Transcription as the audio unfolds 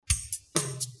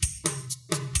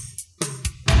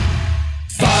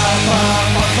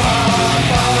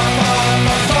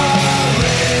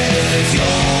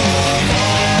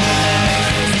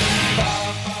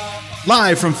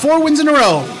Live from 4 wins in a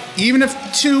row, even if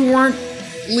 2 weren't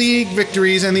league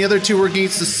victories and the other 2 were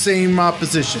against the same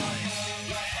opposition.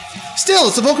 Still,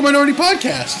 it's a Vocal Minority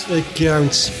podcast. It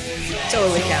counts.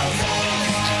 Totally counts.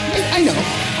 I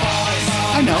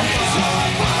know.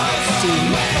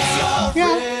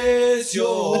 Yeah.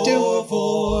 Your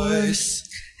voice.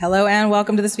 Hello and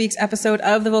welcome to this week's episode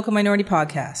of the Vocal Minority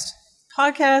Podcast.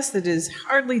 Podcast that is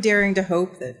hardly daring to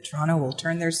hope that Toronto will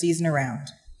turn their season around.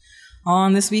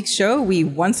 On this week's show, we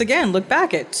once again look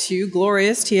back at 2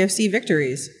 glorious TFC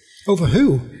victories. Over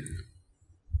who?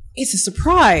 It's a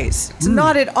surprise. It's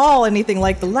not at all anything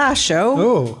like the last show.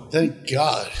 Oh. Thank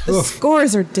God. The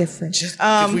scores are different.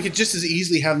 If we could just as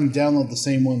easily have them download the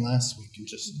same one last week and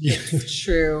just...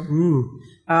 True.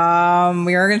 We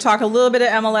are going to talk a little bit of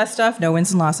MLS stuff. No wins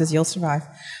and losses. You'll survive.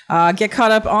 Get caught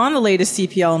up on the latest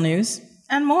CPL news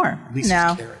and more. At least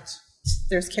now, there's carrots.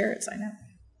 There's carrots, I know.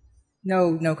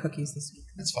 No cookies this week.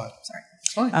 That's fine. Sorry.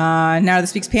 It's fine. Now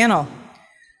this week's panel.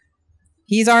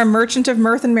 He's our merchant of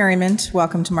mirth and merriment.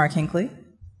 Welcome to Mark Hinckley.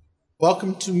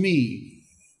 Welcome to me.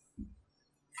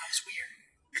 That was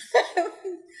weird.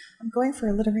 I'm going for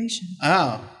alliteration.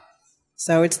 Oh.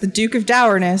 So it's the Duke of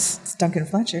Dourness. It's Duncan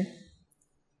Fletcher.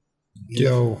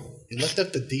 Yo. You left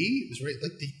up the D? It was right.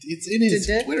 Like it's in his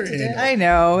Twitter handle. I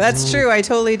know. That's true. I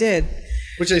totally did.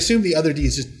 Which I assume the other D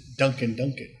is just Duncan,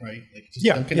 right? Like just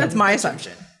Yeah. Duncan. That's my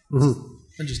assumption.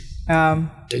 And just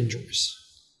Dangerous.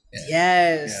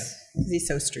 Yes. He's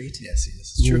so street. yes,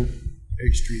 this is true.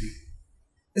 Very streety.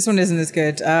 This one isn't as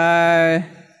good.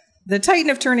 The Titan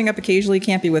of turning up occasionally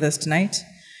can't be with us tonight.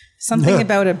 Something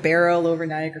about a barrel over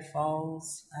Niagara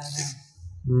Falls. I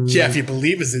don't know. Yeah, if you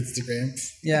believe his Instagram.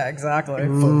 Yeah, exactly.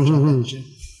 Photoshop engine.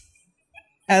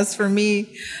 As for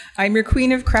me, I'm your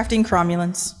queen of crafting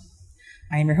cromulence.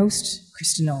 I am your host,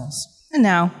 Kristin Knowles. And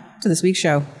now, to this week's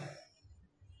show.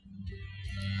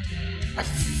 I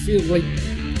feel like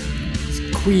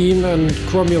Queen and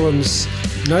Cromulans,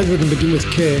 neither of them begin with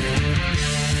K.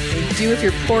 They do with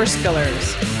your poor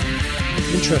spillers.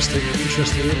 Interesting,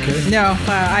 okay. No,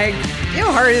 you know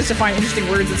how hard it is to find interesting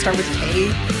words that start with K?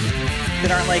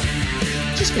 That aren't like,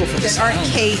 Just go for the that aren't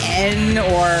sound. KN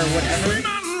or whatever.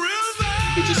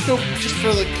 You just go just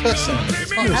for the cuss sound.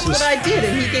 It's fine. That's what I did,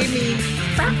 and he gave me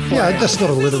crap for Yeah, it. that's not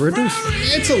alliterative.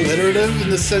 It's alliterative in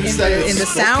the sense that it's In the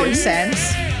sound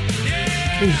sense.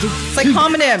 It's It's like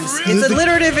homonyms. It's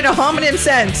alliterative in a homonym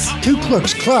sense. Ku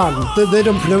Klux Klan, they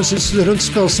don't pronounce it, so they don't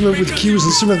spell something with Q's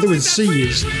and something with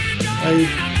C's.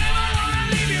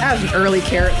 That was an early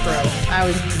carrot throw. I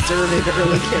was deserving the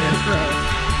early carrot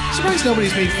throw. surprised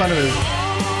nobody's made fun of his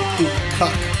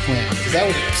cuck plan. Because that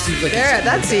would seems like There, it's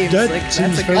that seems That like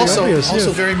seems that's a very good also obvious,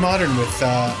 yeah. very modern with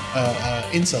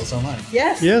incels online.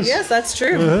 Yes, that's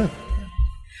true.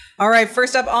 All right,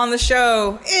 first up on the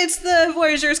show, it's the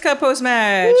Voyageurs Cup post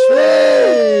match.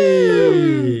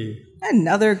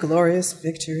 Another glorious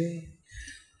victory.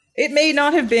 It may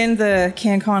not have been the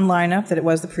CanCon lineup that it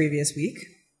was the previous week,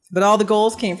 but all the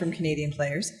goals came from Canadian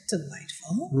players.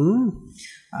 Delightful.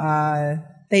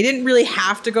 They didn't really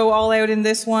have to go all out in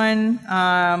this one.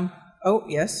 Oh,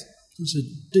 yes. So,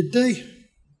 did they?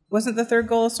 Wasn't the third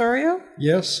goal Osorio?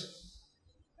 Yes.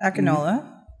 Akinola.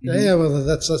 Yeah, well,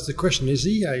 that's the question. Is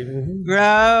he? Good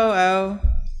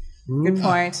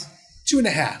point.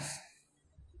 2.5.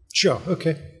 Sure,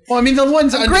 okay. Well, I mean the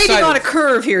ones Grading on a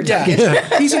curve here, Duncan.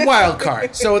 Yeah, he's a wild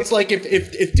card. So it's like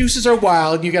if deuces are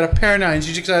wild, you got a pair of nines,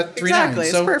 you just got 3 Exactly,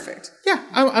 nines. it's perfect. Yeah,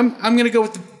 I'm gonna go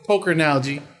with the poker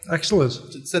analogy Excellent.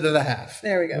 instead of the half.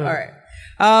 There we go. All right.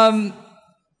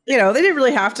 They didn't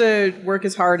really have to work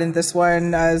as hard in this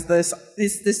one as this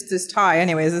tie.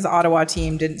 Anyways, this Ottawa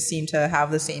team didn't seem to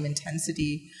have the same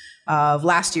intensity of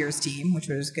last year's team, which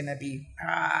was going to be,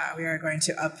 we are going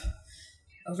to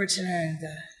overturn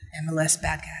the MLS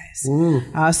bad guys.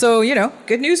 So,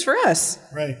 good news for us.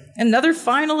 Right. Another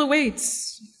final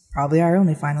awaits. Probably our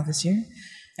only final this year.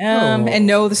 And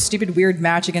no, the stupid weird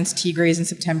match against Tigres in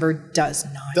September does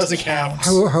not Doesn't count.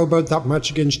 How about that match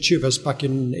against Chivas back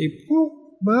in April?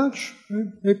 March?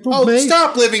 April? Oh, May?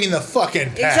 stop living in the fucking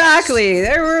past. Exactly.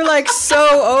 They were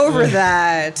so over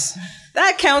that.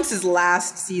 That counts as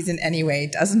last season anyway,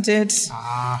 doesn't it?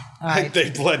 They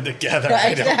blend together.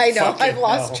 I know. fucking I've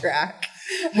lost know. track.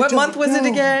 What month was it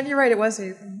again? You're right. It was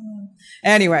April.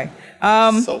 Anyway,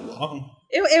 So long.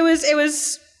 it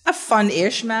was a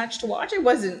fun-ish match to watch. It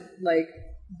wasn't like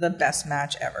the best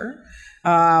match ever,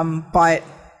 but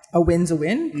a win's a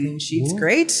win. Clean sheet's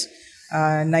great.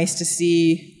 Nice to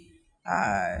see,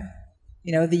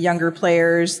 the younger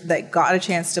players that got a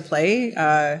chance to play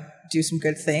do some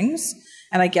good things.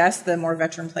 And I guess the more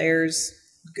veteran players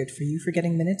good for you for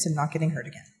getting minutes and not getting hurt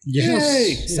again.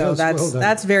 Yes. So yes,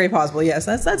 that's very possible. Yes,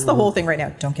 that's the whole thing right now.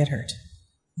 Don't get hurt.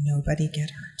 Nobody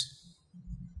get hurt.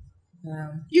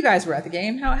 You guys were at the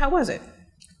game. How was it?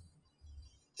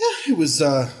 Yeah, it was.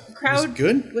 Crowd it was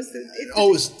good. It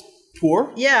was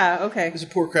poor. Yeah. Okay. It was a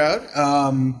poor crowd.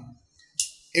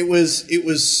 It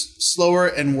was slower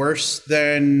and worse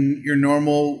than your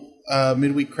normal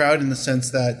midweek crowd in the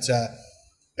sense that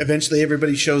eventually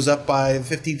everybody shows up by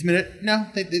the 15th minute. No,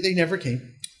 they never came.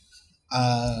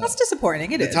 That's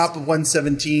disappointing. The top of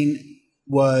 117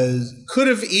 could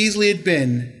have easily had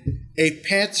been a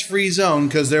pants-free zone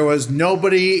because there was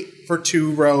nobody for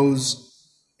 2 rows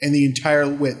in the entire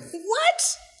width. What?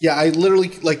 Yeah, I literally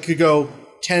could go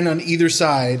 10 on either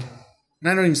side,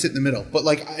 and I don't even sit in the middle. But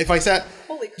if I sat,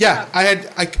 holy crap. Yeah,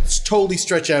 I could totally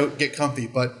stretch out, get comfy.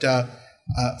 But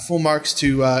full marks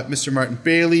to Mr. Martin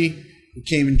Bailey, who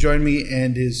came and joined me,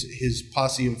 and his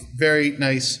posse of very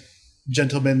nice,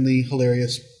 gentlemanly,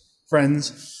 hilarious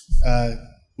friends.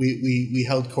 We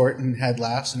held court and had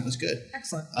laughs, and it was good.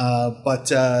 Excellent.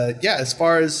 As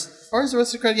far as the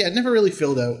rest of the crowd, it never really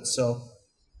filled out. So,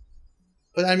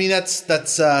 but I mean, that's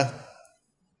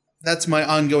my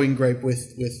ongoing gripe with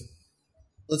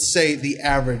let's say the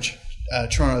average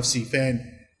Toronto FC fan.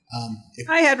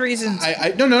 I had reasons.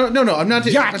 No. I'm not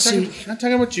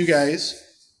talking about you guys,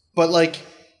 but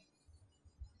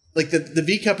the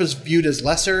V Cup is viewed as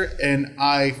lesser, and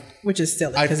which is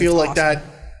silly. I feel like awesome. That.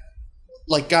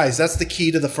 Guys, that's the key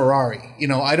to the Ferrari.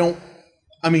 Driving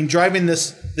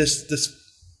this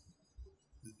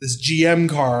GM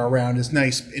car around is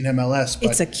nice in MLS.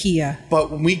 But, it's a Kia.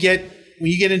 But when you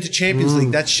get into Champions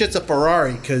League, that shit's a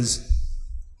Ferrari because,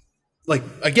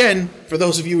 again, for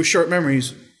those of you with short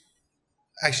memories,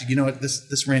 actually, you know what?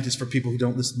 This rant is for people who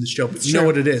don't listen to the show, but you know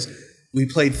what it is. We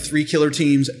played 3 killer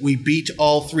teams. We beat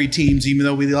all 3 teams, even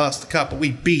though we lost the cup, but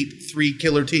we beat 3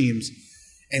 killer teams.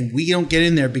 And we don't get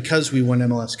in there because we won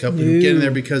MLS Cup. We don't get in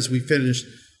there because we finished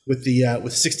with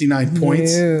 69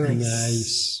 points.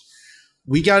 Nice.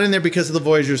 We got in there because of the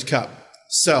Voyageurs Cup.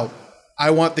 So I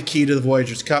want the key to the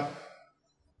Voyageurs Cup.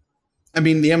 I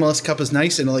mean, the MLS Cup is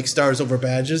nice and it stars over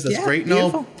badges. That's great.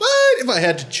 Beautiful. No, but if I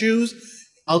had to choose,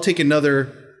 I'll take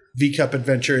another V Cup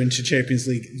adventure into Champions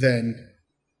League than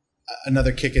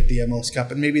another kick at the MLS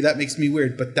Cup. And maybe that makes me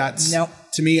weird, but that's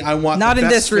to me. I want not the in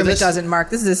best this room. For this. It doesn't, Mark.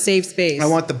 This is a safe space. I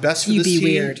want the best for this team.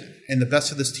 Weird. And the best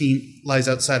for this team lies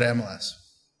outside of MLS.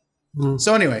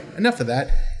 So anyway, enough of that.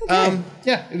 Okay.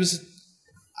 It was.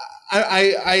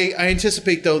 I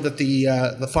anticipate though that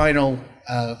the final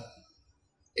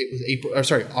it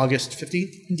was August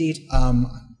 15th. Indeed.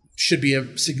 Should be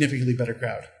a significantly better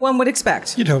crowd. One would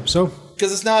expect. You'd hope so.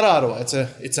 Because it's not Ottawa. It's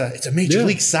a major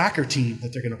league soccer team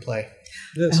that they're going to play.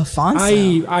 Yes.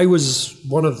 Alfonso. I was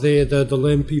one of the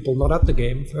lame people not at the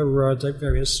game for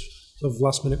various sort of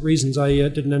last minute reasons. I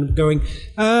didn't end up going.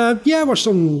 I watched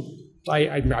on.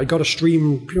 I got a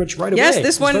stream pretty much right away. Yes,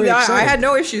 this one I had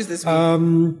no issues this week.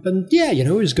 And it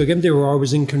was a good game. They were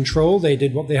always in control. They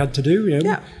did what they had to do.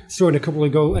 Throwing a couple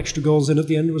of extra goals in at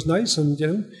the end was nice, and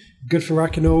good for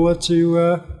Akinola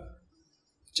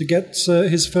to get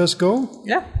his first goal.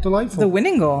 Yeah, delightful. The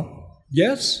winning goal.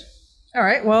 Yes. All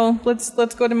right. Well, let's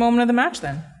go to moment of the match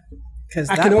then. Because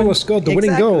Akinola scored the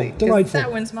winning goal. Delightful.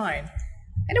 That one's mine,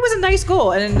 and it was a nice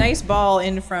goal and a nice ball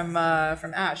in from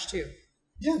Ash too.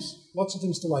 Yes, lots of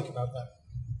things to like about that.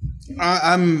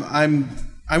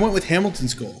 I went with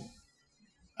Hamilton's goal,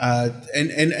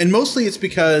 and mostly it's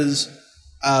because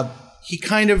he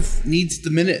kind of needs the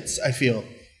minutes. I feel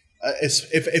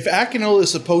if Akinola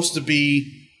is supposed to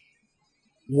be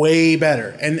way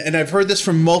better, and I've heard this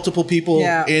from multiple people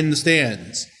in the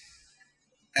stands.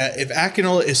 If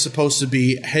Akinola is supposed to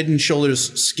be head and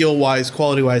shoulders skill-wise,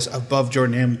 quality-wise above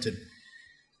Jordan Hamilton,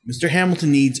 Mr.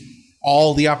 Hamilton needs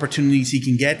all the opportunities he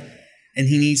can get, and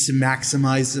he needs to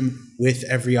maximize them with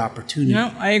every opportunity.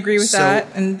 No, I agree with that.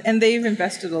 And they've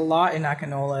invested a lot in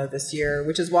Akinola this year,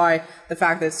 which is why the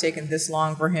fact that it's taken this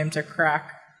long for him to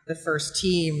crack the first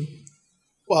team.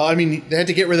 Well, I mean, they had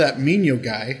to get rid of that Mino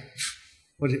guy.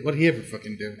 What did he ever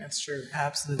fucking do? That's true.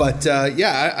 Absolutely. But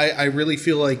I really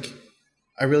feel like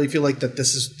that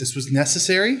this was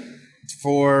necessary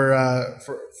for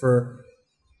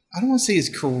I don't want to say his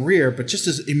career, but just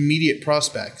his immediate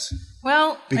prospects.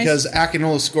 Well, because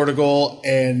Akinola scored a goal,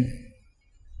 and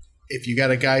if you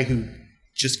got a guy who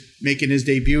just making his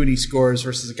debut and he scores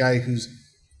versus a guy who's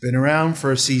been around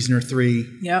for a season or 3.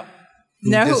 Yep.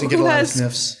 Who doesn't get a lot of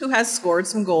sniffs. Who has scored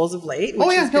some goals of late,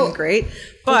 which has been great.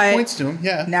 But points to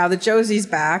him, now that Josie's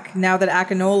back, now that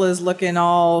Akinola is looking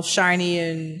all shiny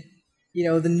and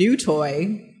the new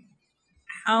toy,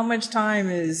 how much time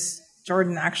is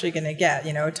Jordan actually going to get?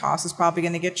 Toss is probably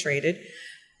going to get traded.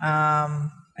 I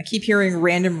keep hearing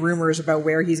random rumors about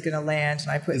where he's going to land,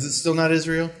 and I put. Is it still not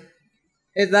Israel?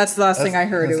 That's the last thing I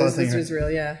heard. It was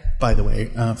Israel. Yeah. By the way,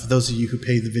 for those of you who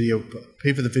pay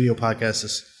for the video podcast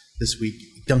this week,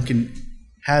 Duncan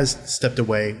has stepped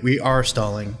away. We are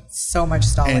stalling. So much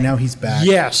stalling. And now he's back.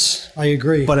 Yes, I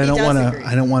agree. But I don't want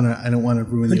to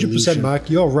ruin the illusion. 100%, Mark.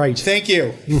 You're right. Thank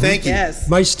you. Thank you. Yes.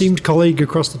 My esteemed colleague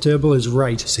across the table is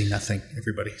right. Say nothing,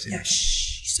 everybody. Say nothing.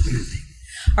 Shh. Say nothing.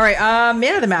 All right.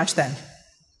 Man of the match then.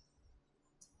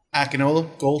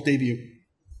 Akinola, goal debut.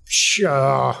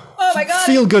 Sure. Oh my God.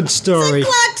 Feel good story.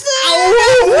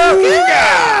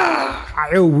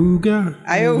 Iowuga.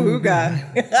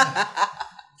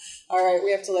 All right,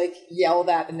 we have to yell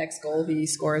that the next goal he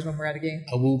scores when we're at a game.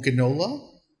 Awukanola?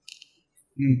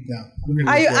 No.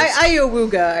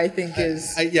 Iowuga, I think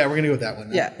is. Yeah, we're gonna go with that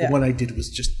one. Yeah. The one I did was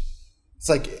just. It's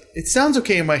it sounds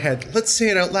okay in my head. Let's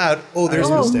say it out loud. Oh, there's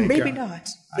a mistake. Maybe not.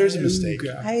 There's a mistake.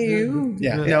 Iowuga.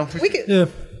 Yeah. No. We can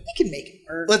make it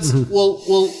work. Let's.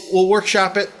 We'll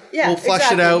workshop it. Yeah. We'll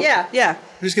flesh it out. Yeah.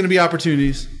 There's gonna be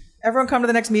opportunities. Everyone come to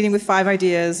the next meeting with 5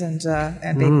 ideas and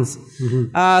babies.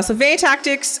 So Vanney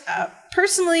Tactics,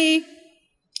 personally,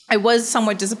 I was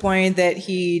somewhat disappointed that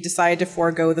he decided to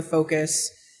forego the focus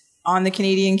on the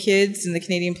Canadian kids and the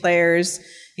Canadian players.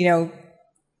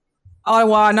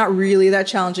 Ottawa, not really that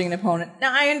challenging an opponent.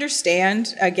 Now, I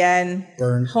understand, again,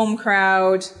 home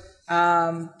crowd,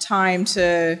 time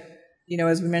to,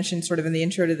 as we mentioned sort of in the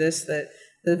intro to this, that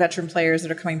the veteran players that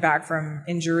are coming back from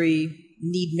injury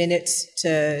need minutes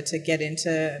to get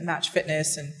into match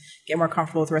fitness and get more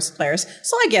comfortable with the rest of the players.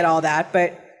 So I get all that, but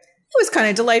it was kind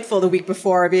of delightful the week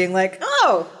before being like,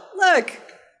 oh, look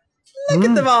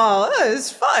at them all. Oh,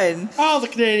 it's fun. Oh, the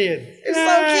Canadian. It's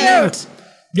so cute.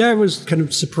 Yeah, I was kind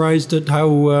of surprised at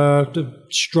how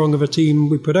strong of a team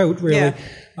we put out, really. Yeah.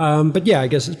 But yeah, I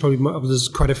guess it's probably there's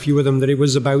quite a few of them that it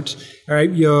was about. All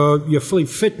right, you're fully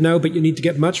fit now, but you need to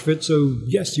get match fit. So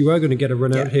yes, you are going to get a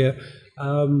run out here.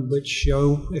 Which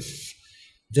if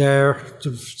they're sort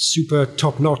of super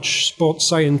top-notch sports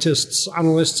scientists,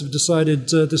 analysts have decided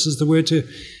this is the way to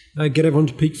get everyone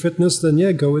to peak fitness, then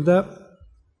yeah, go with that.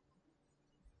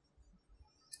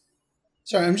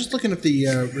 Sorry, I'm just looking at the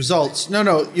results.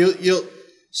 No, you'll.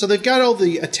 So they've got all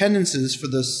the attendances for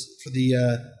the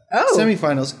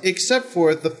semifinals, except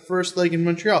for the first leg in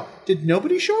Montreal. Did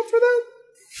nobody show up for that?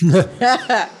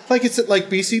 It's at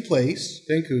BC Place,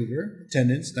 Vancouver,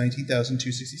 attendance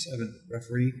 19,267.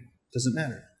 Referee doesn't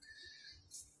matter.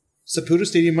 Saputo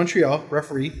Stadium, Montreal,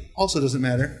 referee also doesn't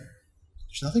matter.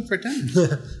 There's nothing for attendance.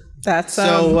 That's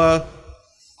so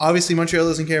obviously Montreal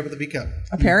doesn't care about the V Cup.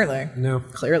 Apparently, no,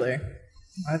 clearly.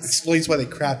 That explains why they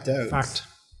crapped out. Fact.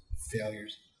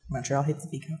 Failures. Montreal hates the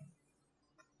V Cup.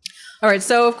 All right,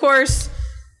 so of course.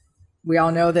 We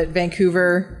all know that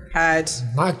Vancouver had...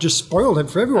 Mark just spoiled it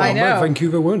for everyone. I know.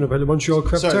 Vancouver won, but Montreal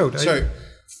crept out. Sorry.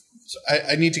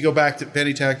 I need to go back to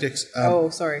Vanney Tactics.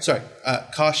 Sorry.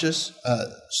 Cautious.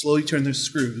 Slowly turn the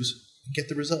screws and get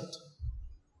the result.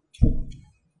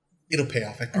 It'll pay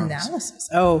off, I promise. Analysis.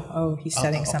 Oh, he's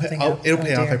setting something up. It'll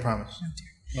pay off, I promise.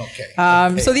 Okay.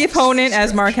 So the opponent,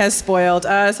 as Mark has spoiled.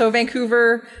 So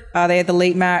Vancouver, they had the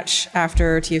late match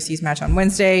after TFC's match on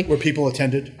Wednesday. Where people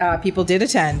attended? People did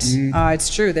attend. It's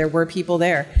true. There were people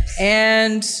there.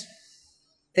 And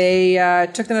they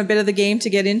took them a bit of the game to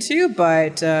get into,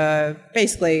 but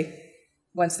basically,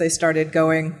 once they started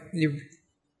going,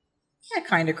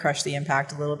 kind of crushed the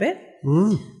Impact a little bit.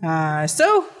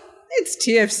 So it's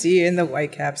TFC and the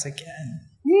Whitecaps again.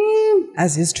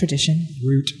 As is tradition.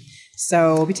 Root.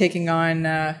 So we'll be taking on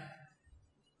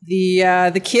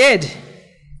the Kid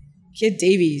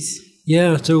Davies.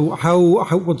 Yeah, so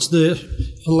what's the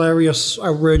hilarious,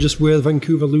 outrageous way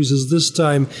Vancouver loses this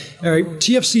time?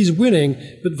 TFC's winning,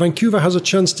 but Vancouver has a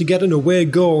chance to get an away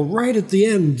goal right at the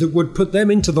end that would put them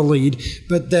into the lead,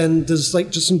 but then there's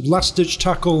just some last-ditch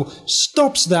tackle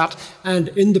stops that, and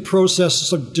in the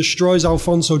process destroys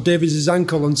Alphonso Davies'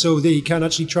 ankle, and so he can't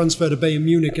actually transfer to Bayern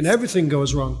Munich, and everything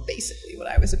goes wrong. Basically what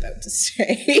I was about to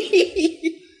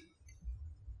say.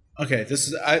 Okay, this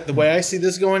is the way I see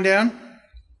this going down.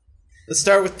 Let's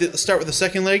start with the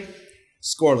second leg.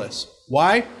 Scoreless.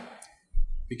 Why?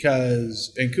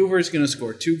 Because Vancouver is going to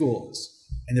score 2 goals,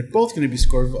 and they're both going to be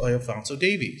scored by Alphonso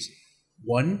Davies.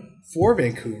 1 for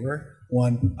Vancouver,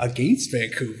 1 against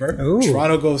Vancouver. Oh.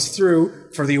 Toronto goes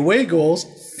through for the away goals.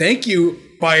 Thank you,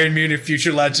 Bayern Munich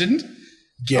future legend.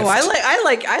 Gift. Oh,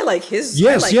 I like his.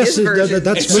 Yes, his version.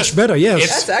 That's much better. Yes,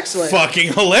 that's excellent.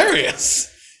 Fucking hilarious.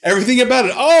 Everything about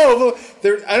it. Oh, I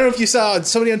don't know if you saw,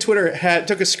 somebody on Twitter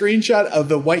took a screenshot of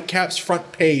the Whitecaps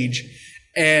front page,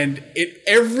 And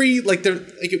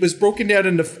it was broken down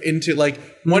into like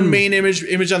one main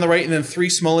image on the right and then 3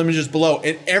 small images below.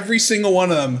 And every single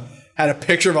one of them had a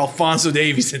picture of Alphonso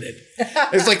Davies in it.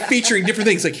 It's like featuring different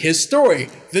things, like his story,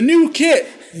 the new kit,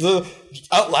 the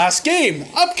last game,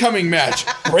 upcoming match,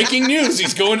 breaking news.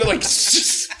 He's going to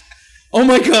oh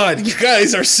my God, you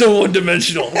guys are so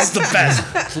one-dimensional. It's the best.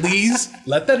 Please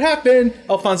let that happen,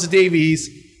 Alphonso Davies.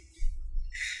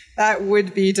 That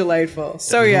would be delightful.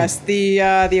 So yes, the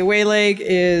away leg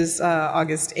is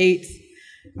August 8th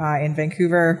in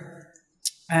Vancouver,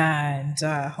 and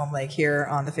home leg here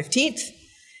on the 15th.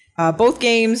 Both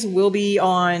games will be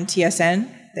on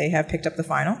TSN. They have picked up the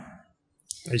final.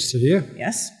 Nice to hear.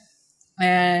 Yes.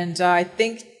 And I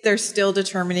think they're still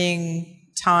determining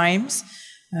times.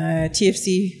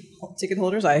 TFC ticket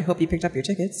holders, I hope you picked up your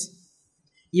tickets.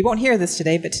 You won't hear this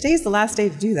today, but today's the last day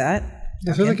to do that.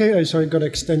 I feel like it got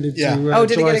extended to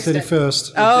did it July get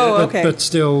 31st. Oh, okay. But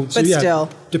still.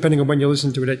 Depending on when you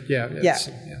listen to it,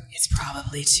 It's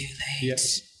probably too late.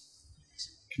 Yes.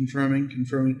 Confirming.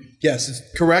 Yes, it's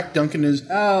correct. Duncan is.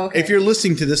 Oh, okay. If you're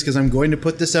listening to this, because I'm going to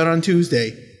put this out on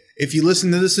Tuesday, if you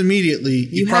listen to this immediately,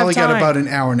 you probably got about an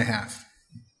hour and a half.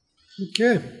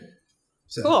 Okay.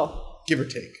 So, cool. Give or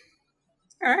take.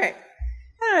 All right.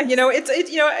 I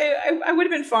would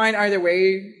have been fine either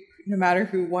way, no matter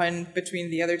who won between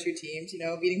the other two teams.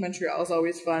 Beating Montreal is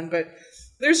always fun, but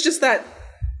there's just that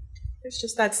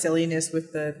silliness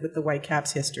with the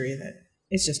Whitecaps history that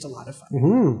it's just a lot of fun.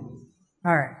 Mm-hmm.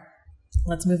 All right,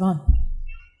 let's move on.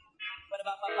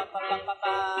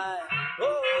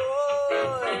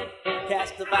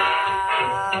 Catch the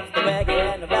vibe, the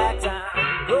reggae and the ragtime.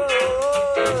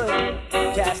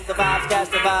 Catch the vibes.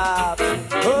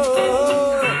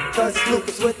 Cause it's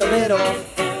Lucas with the little.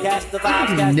 Catch the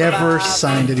vibes. I've never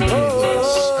signed anybody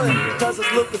Lucas. Cause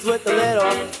it's Lucas with the little.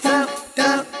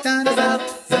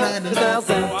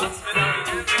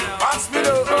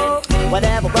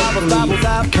 Whatever bubbles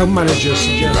up. Account manager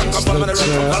suggests that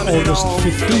August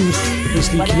 15th is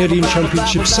the Canadian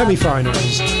Championship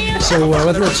semi-finals. So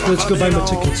let's go buy my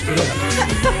tickets for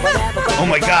that. Oh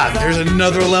my God, there's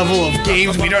another level of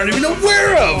games we aren't even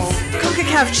aware of.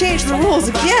 CONCACAF changed the rules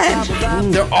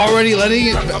again. They're already letting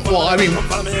it. Well, I mean,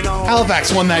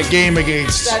 Halifax won that game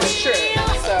against. That's true.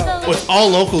 With all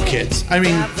local kids. I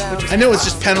mean, I know it's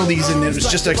just penalties and it was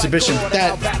just exhibition.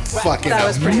 That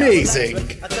was amazing.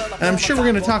 And I'm sure we're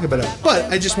going to talk about it. But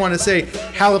I just want to say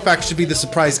Halifax should be the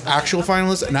surprise actual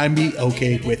finalist, and I'd be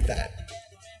okay with that.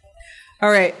 All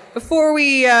right. Before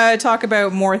we talk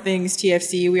about more things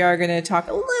TFC, we are going to talk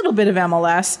a little bit of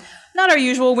MLS. Not our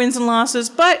usual wins and losses,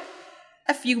 but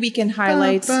a few weekend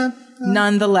highlights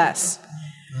nonetheless.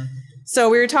 So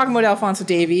we were talking about Alphonso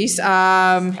Davies.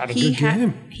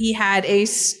 He had a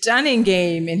stunning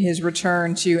game in his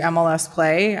return to MLS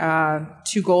play.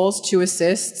 2 goals, 2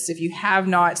 assists. If you have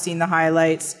not seen the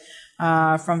highlights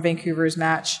from Vancouver's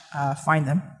match, find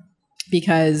them.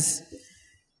 Because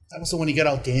that was the one he got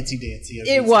all dancey.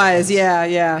 It was,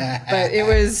 yeah. But it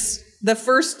was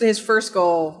his first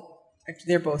goal. Actually,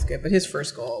 they're both good, but his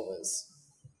first goal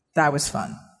was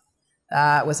fun.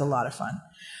 That was a lot of fun.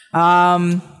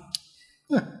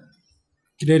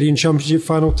 Canadian Championship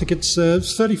final tickets,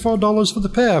 $34 for the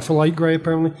pair for light grey,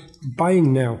 apparently.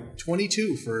 Buying now.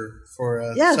 $22 for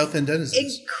South End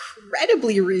Denizens.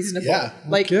 Incredibly reasonable. Yeah.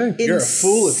 You're a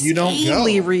fool if you don't go.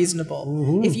 Insanely reasonable.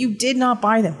 Mm-hmm. If you did not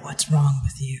buy them, what's wrong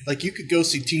with you? You could go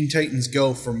see Teen Titans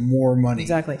Go for more money.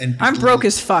 Exactly. I'm broke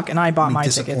as fuck, and I bought my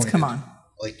tickets. Come on.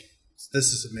 This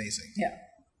is amazing.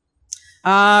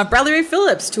 Yeah. Bradley Ray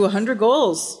Phillips to 100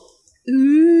 goals.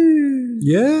 Ooh.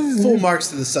 Yeah. Full marks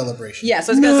to the celebration. Yeah,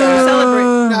 so I was going to say, celebrate.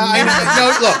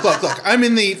 Look. I'm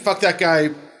in the fuck that guy,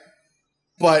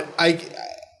 but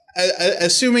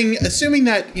assuming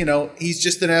that, he's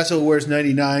just an asshole who wears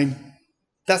 99,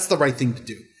 that's the right thing to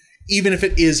do. Even if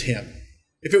it is him.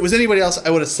 If it was anybody else,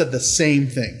 I would have said the same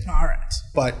thing. All right.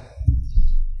 But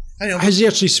I know. Has he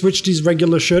actually switched his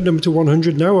regular shirt number to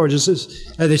 100 now, or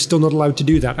are they still not allowed to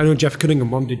do that? I know Jeff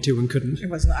Cunningham wanted to and couldn't. It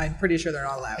wasn't. I'm pretty sure they're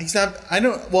not allowed. He's not. I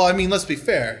don't. Well, I mean, let's be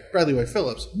fair. Bradley White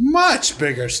Phillips, much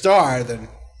bigger star than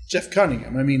Jeff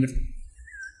Cunningham. I mean,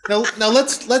 now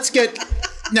let's get.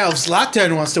 Now, if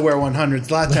Zlatan wants to wear 100,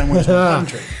 Zlatan wears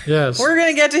 100. Yes. We're going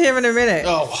to get to him in a minute.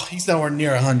 Oh, he's nowhere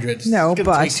near 100. No, it's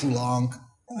going to take too long.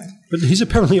 But he's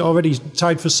apparently already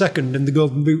tied for second in the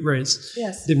Golden Boot race.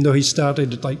 Yes. Even though he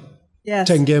started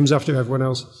 10 games after everyone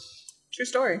else. True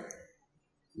story.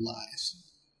 Lies.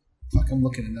 Fuck, I'm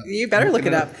looking it up. You better look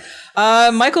it up.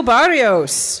 Michael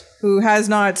Barrios, who has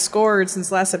not scored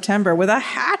since last September, with a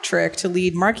hat trick to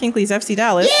lead Mark Hinckley's FC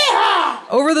Dallas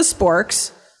over the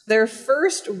Sporks. their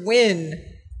first win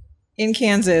in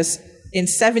Kansas in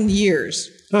 7 years.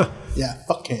 Huh. Yeah,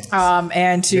 fuck Kansas.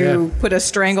 And to put a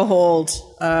stranglehold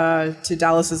to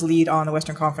Dallas's lead on the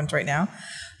Western Conference right now.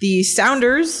 The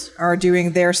Sounders are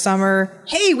doing their summer,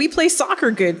 hey, we play soccer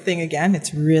good thing again.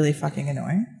 It's really fucking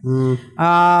annoying.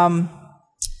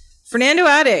 Fernando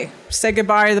Ade said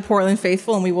goodbye to the Portland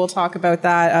faithful, and we will talk about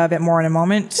that a bit more in a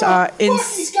moment. He's got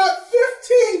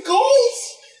 15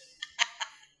 goals?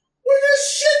 When the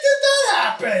shit did that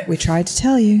happen? We tried to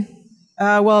tell you.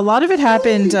 Well, a lot of it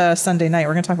happened Sunday night.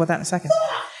 We're going to talk about that in a second.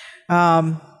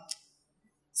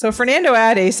 So Fernando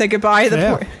Ade said goodbye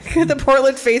to the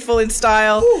Portland faithful in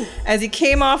style as he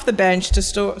came off the bench to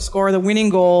score the winning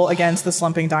goal against the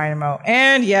slumping Dynamo.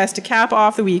 And yes, to cap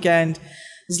off the weekend,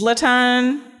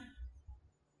 Zlatan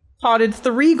potted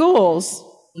 3 goals.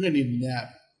 I'm going to need a nap.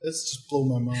 That's just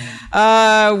blow my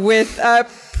mind. With a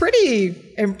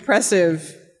pretty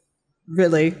impressive,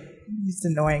 really. He's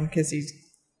annoying because he's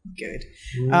good.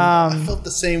 I felt the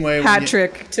same way. Hat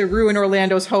trick to ruin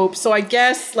Orlando's hopes. So I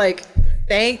guess, like,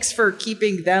 thanks for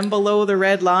keeping them below the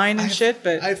red line and shit.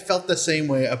 But I felt the same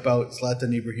way about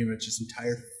Zlatan Ibrahimovic's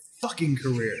entire fucking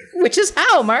career. Which is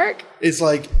how, Mark? It's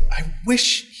like, I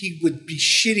wish he would be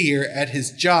shittier at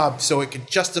his job so it could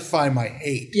justify my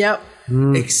hate. Yep.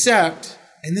 Except,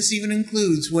 and this even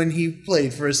includes when he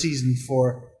played for a season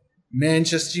for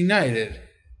Manchester United.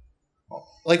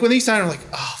 Like when he signed, I'm like,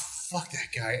 oh, fuck that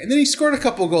guy. And then he scored a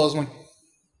couple goals. I'm like,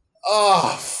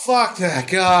 oh, fuck that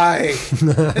guy.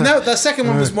 And the second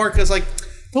one was more because, like,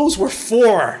 those were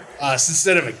for us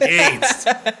instead of against.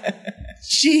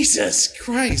 Jesus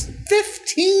Christ.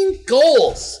 15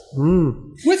 goals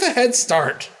with a head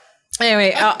start.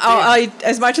 Anyway, I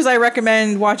as much as I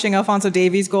recommend watching Alphonso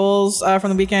Davies' goals from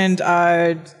the weekend,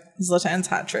 Zlatan's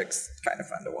hat trick's kind of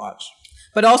fun to watch.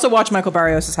 But also watch Michael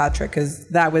Barrios' hat trick because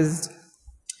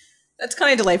that's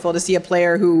kind of delightful to see a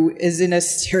player who is in a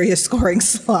serious scoring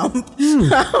slump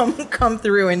come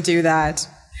through and do that.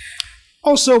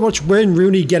 Also, watch Wayne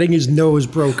Rooney getting his nose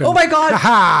broken. Oh my God!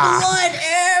 Blood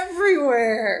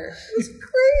everywhere. It's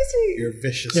crazy. You're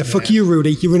vicious. Yeah, man. fuck you,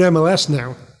 Rudy. You're in MLS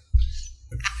now.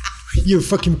 You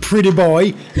fucking pretty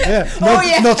boy. Yeah,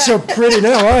 not so pretty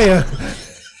now, are you?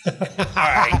 All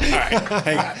right.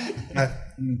 Hang on.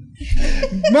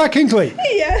 Mark Hinkley.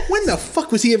 Yeah. When the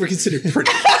fuck was he ever considered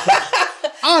pretty?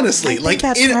 Honestly,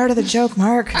 That's part of the joke,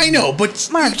 Mark. I know, but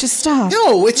Mark, just stop.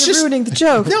 No, it's You're just ruining the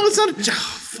joke. No, it's not.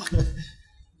 Fuck.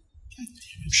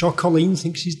 I'm sure Colleen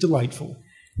thinks he's delightful.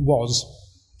 Was.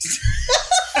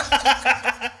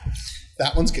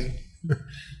 That one's good.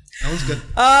 That one's good.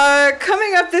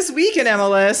 Coming up this week in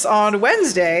MLS on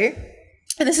Wednesday,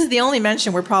 and this is the only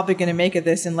mention we're probably going to make of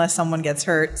this unless someone gets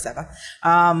hurt, Seba,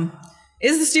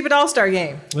 is the stupid All-Star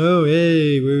game. Oh,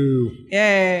 hey, woo.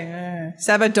 Yay.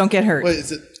 Seba, don't get hurt. Wait,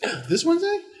 is it this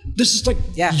Wednesday? This is like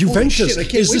Yeah. Juventus. Holy shit, I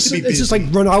can't wait to be Is this busy.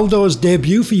 like Ronaldo's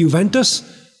debut for Juventus?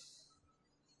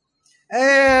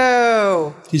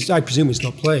 Oh. I presume he's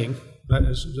not playing.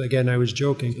 Again, I was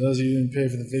joking. For those of you who didn't pay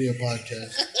for the video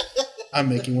podcast, I'm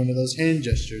making one of those hand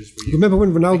gestures. Where you Remember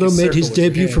when Ronaldo make a made his circle with your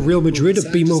debut hand. for Real Madrid at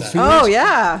Side to BMO side. Field? Oh,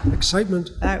 yeah. Excitement.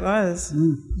 That was.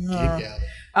 Gabe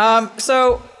Gallagher.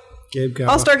 So, Gabe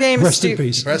Gallagher. All-Star game is Rest in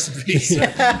peace. Rest in peace.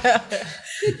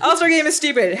 All-Star game is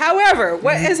stupid. However,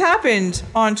 what has happened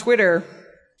on Twitter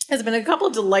has been a couple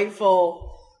of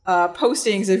delightful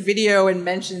postings of video and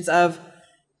mentions of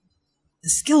the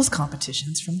skills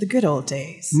competitions from the good old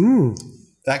days.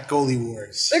 That goalie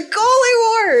wars. The goalie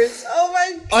wars! Oh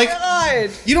my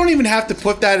God! You don't even have to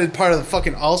put that in part of the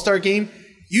fucking All-Star game.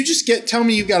 You just tell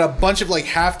me you've got a bunch of like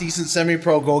half-decent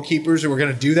semi-pro goalkeepers who are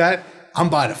going to do that. I'm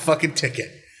buying a fucking ticket.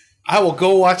 I will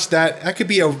go watch that. That could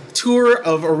be a tour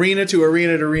of arena to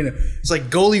arena to arena. It's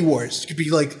like goalie wars. It could be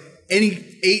like any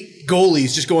 8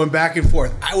 goalies just going back and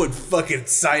forth. I would fucking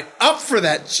sign up for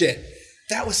that shit.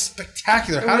 That was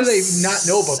spectacular. How did I not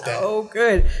know about that? Oh,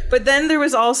 good. But then there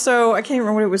was also, I can't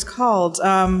remember what it was called.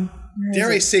 Dare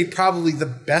I say probably the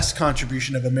best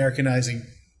contribution of Americanizing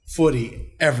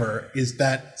footy ever is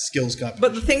that skills competition.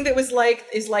 But the thing that was like,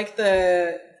 is like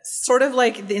the, sort of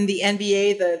like in the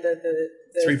NBA, the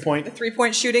 3-point? The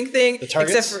 3-point shooting thing. The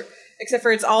targets? Except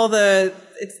for it's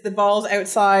the balls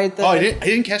outside. I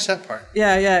didn't catch that part.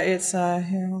 Yeah, it's,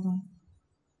 here, hold on.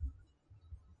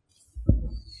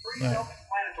 Self-explanatory.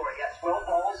 Got 12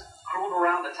 balls curled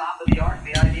around the top of the arc.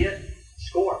 The idea,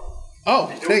 score. Oh,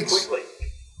 And do thanks. it quickly.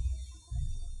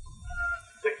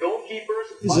 The goalkeepers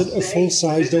Is it a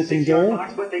full-sized open goal?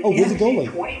 But they Oh, with can the goalie.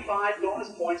 receive 25 bonus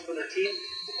points for their team,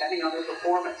 depending on their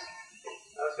performance.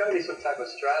 there's got to be some type of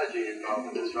strategy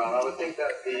involved in this round. I would think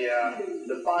that the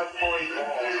 5-point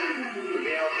balls would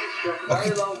be able to stretch very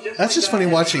low. That's just funny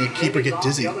watching a keeper get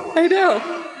dizzy. I know. He's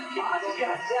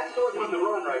got Zach Thornton on the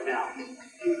run right now.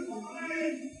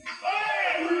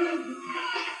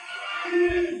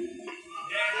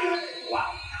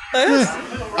 Wow.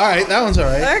 All right, that one's all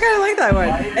right. I kind of like that one.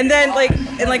 And then, like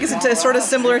it's sort of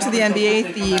similar to the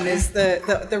NBA theme is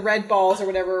the red balls or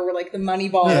whatever, or like the money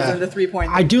balls or the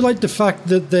 3-point. I do like the fact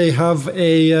that they have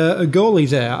a goalie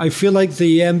there. I feel like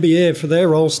the NBA, for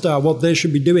their All-Star, what they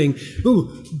should be doing,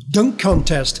 dunk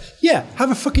contest. Yeah, have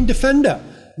a fucking defender.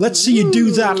 Let's see you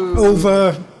do that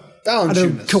over...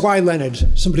 Kawhi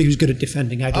Leonard, somebody who's good at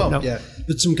defending, I don't know. Yeah.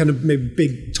 But some kind of maybe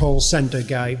big, tall center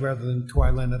guy rather than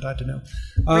Kawhi Leonard, I don't know.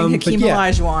 Bring Hakeem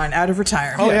Olajuwon out of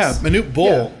retirement. Oh, yeah, Manute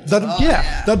Bol.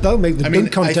 That'll make the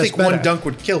dunk contest I think better. one dunk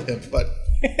would kill him, but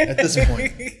at this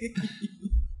point,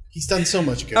 he's done so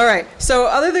much good. All right, so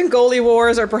other than goalie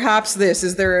wars, or perhaps this,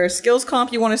 is there a skills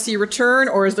comp you want to see return,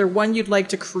 or is there one you'd like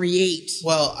to create?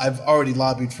 Well, I've already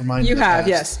lobbied for mine. You have,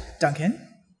 yes. Duncan?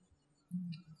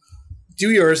 Do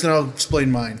yours, and I'll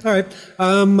explain mine. All right.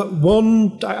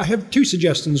 One, I have two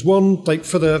suggestions. One, like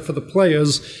for the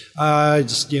players,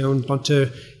 just not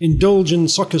to indulge in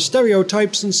soccer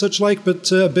stereotypes and such like, but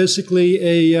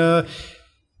basically a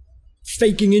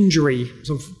faking injury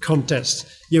sort of contest.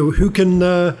 Who can,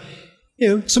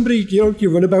 somebody,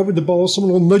 you run about with the ball,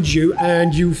 someone will nudge you,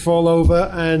 and you fall over,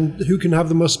 and who can have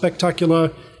the most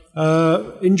spectacular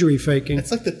injury faking?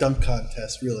 It's like the dunk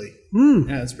contest, really.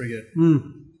 Yeah, that's pretty good.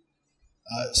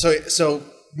 So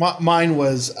mine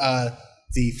was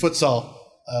the futsal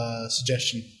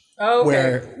suggestion. Oh,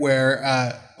 okay. Where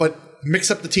but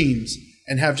mix up the teams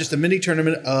and have just a mini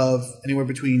tournament of anywhere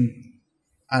between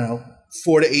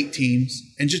 4 to 8 teams,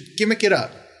 and just gimmick it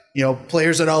up.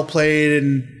 Players that all played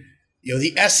in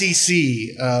the SEC,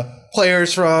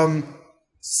 players from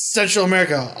Central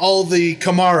America, all the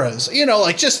Camaras.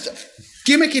 Just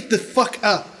gimmick it the fuck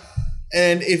up.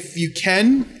 And if you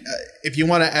can, if you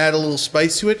want to add a little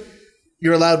spice to it,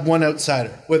 you're allowed one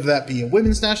outsider, whether that be a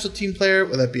women's national team player,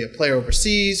 whether that be a player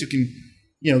overseas who can,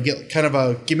 get kind of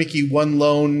a gimmicky one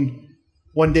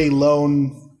day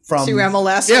loan from to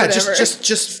MLS. Yeah, or whatever.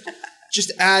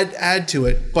 just add to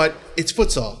it. But it's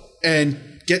futsal, and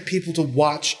get people to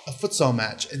watch a futsal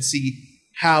match and see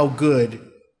how good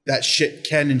that shit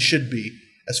can and should be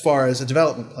as far as a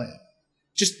development plan.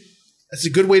 That's a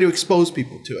good way to expose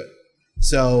people to it.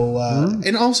 So,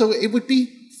 and also it would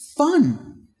be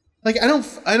fun. Like, I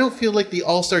don't feel like the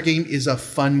All-Star game is a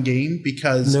fun game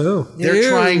because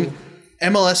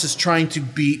MLS is trying to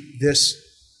beat this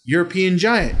European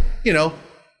giant,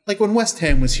 like when West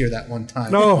Ham was here that one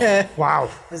time. Oh, wow.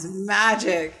 It was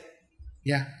magic.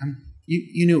 Yeah.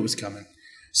 You knew it was coming.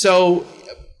 So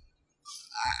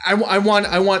I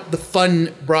want the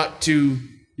fun brought to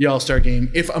the All-Star game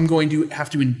if I'm going to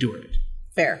have to endure it.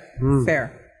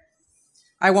 Fair.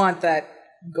 I want that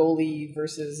goalie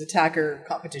versus attacker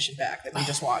competition back that we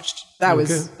just watched. That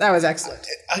was excellent.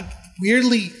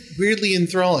 Weirdly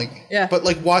enthralling. Yeah. But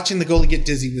like watching the goalie get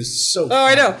dizzy was so fun.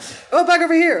 I know. Oh, back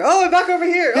over here. Oh, back over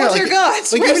here. Yeah, dear God.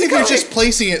 Like even if you're just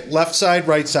placing it left side,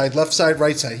 right side,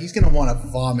 right side, he's going to want to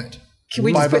vomit. Can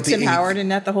we just put Tim Howard in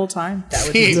net the whole time? That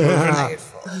would be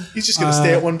delightful. He's just going to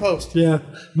stay at one post. Yeah.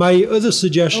 My other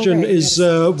suggestion is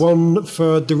one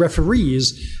for the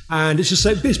referees, and it's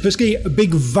basically a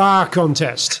big VAR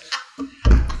contest.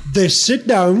 They sit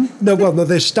down,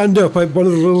 they stand up at one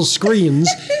of the little screens,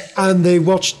 and they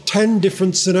watch 10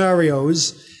 different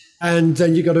scenarios. And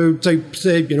then you got to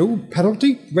say,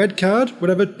 penalty, red card,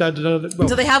 whatever.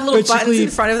 Do they have little buttons in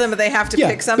front of them, but they have to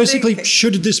pick something? Basically,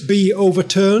 should this be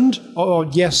overturned, or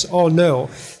yes or no?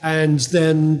 And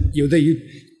then they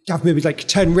have maybe like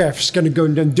 10 refs kind of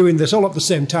going and doing this all at the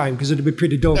same time, because it'd be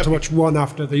pretty dull to watch one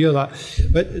after the other.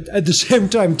 But at the same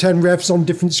time, 10 refs on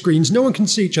different screens. No one can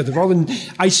see each other. They're all in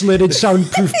isolated,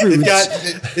 soundproof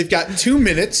booths. They've got 2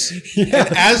 minutes, and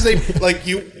as they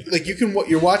you're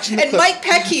watching the and clip. Mike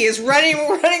Pecky is running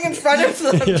in front of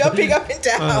them, jumping up and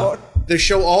down. They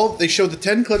show the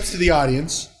 10 clips to the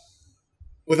audience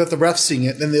without the refs seeing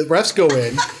it. Then the refs go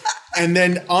in, and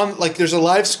then on there's a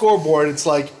live scoreboard. It's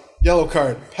like yellow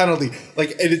card, penalty,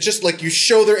 and it's just like you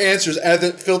show their answers as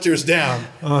it filters down,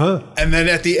 and then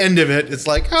at the end of it, it's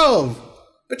like, oh,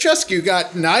 Petrescu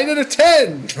got 9 out of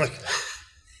 10.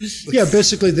 Yeah,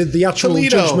 basically the actual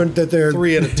Toledo, judgment that they're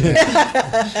 3 out of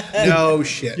 10. No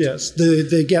shit. Yes,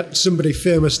 they get somebody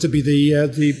famous to be the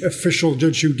official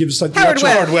judge who gives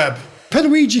Howard Webb.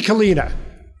 Pierluigi Collina.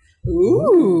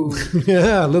 Ooh.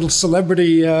 Yeah, a little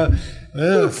celebrity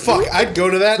Yeah. Fuck, I'd go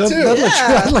to that too.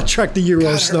 That'll attract the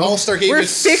Euros now. All-Star game We're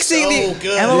is fixing so the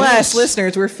good. MLS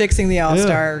listeners. We're fixing the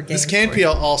All-Star game. This can't be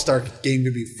an All-Star game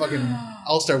to be fucking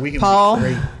All-Star weekend. Paul.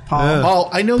 Great. Paul. Paul,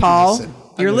 I know Paul, you listen.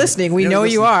 you're listening. We know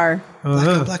you are.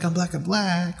 Black on black.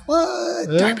 What?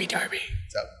 Derby.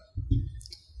 So,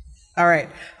 All right.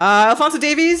 Alphonso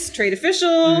Davies, trade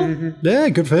official. Yeah,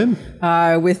 good for him.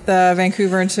 With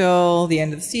Vancouver until the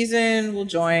end of the season. We'll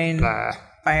join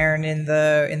Bayern in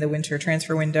the winter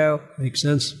transfer window. Makes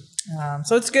sense.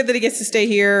 So it's good that he gets to stay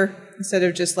here instead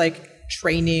of just like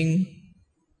training.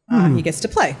 He gets to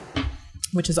play,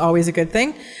 which is always a good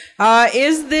thing.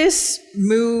 Is this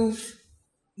move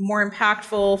more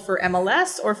impactful for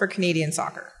MLS or for Canadian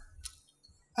soccer?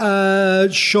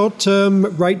 Short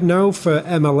term right now for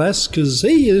MLS, because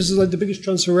this is like the biggest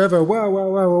transfer ever.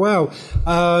 Wow.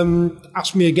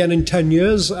 Ask me again in 10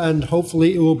 years and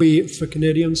hopefully it will be for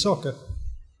Canadian soccer.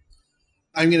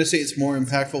 I'm going to say it's more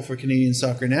impactful for Canadian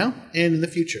soccer now and in the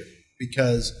future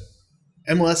because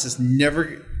MLS is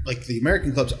never, like the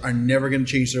American clubs are never going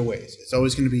to change their ways. It's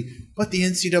always going to be, but the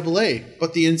NCAA.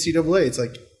 It's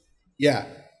like, yeah.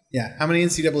 How many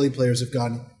NCAA players have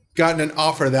gotten an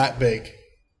offer that big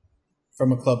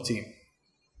from a club team?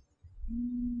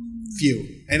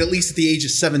 Few. And at least at the age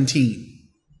of 17.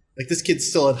 Like this kid's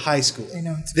still in high school. I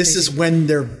know. It's this crazy. is when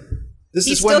their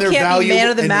He still can't be man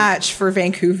of the match for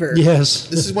Vancouver. Yes.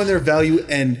 This is when their value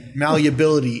and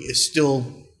malleability is still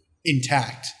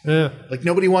intact. Yeah. Like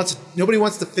nobody wants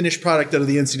the finished product out of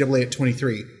the NCAA at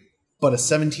 23, but a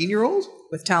 17-year-old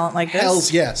With talent like this?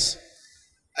 Hells yes.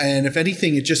 And if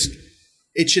anything, it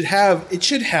should have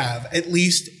at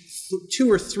least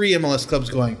 2 or 3 MLS clubs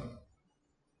going,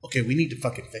 okay, we need to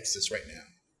fucking fix this right now.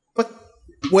 But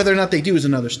whether or not they do is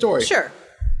another story. Sure.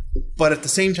 But at the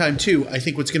same time, too, I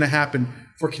think what's going to happen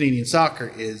for Canadian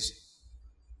soccer is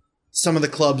some of the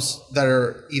clubs that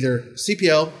are either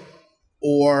CPL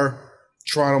or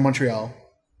Toronto, Montreal,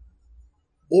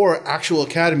 or actual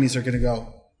academies are going to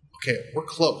go, okay, we're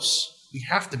close. We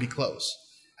have to be close.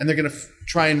 And they're going to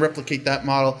try and replicate that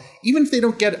model, even if they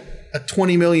don't get a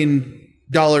 $20 million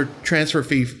transfer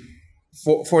fee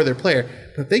for their player.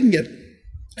 But if they can get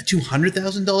a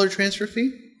 $200,000 transfer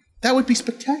fee, that would be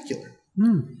spectacular.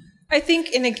 I think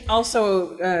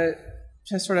also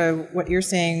to sort of what you're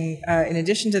saying, in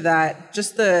addition to that,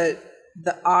 just the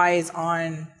eyes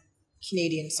on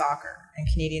Canadian soccer and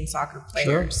Canadian soccer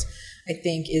players, I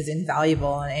think is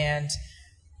invaluable and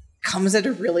comes at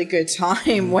a really good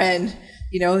time when,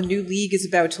 the new league is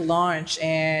about to launch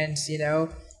and,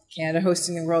 Canada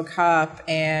hosting the World Cup.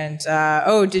 And,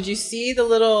 did you see the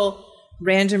little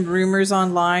random rumors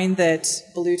online that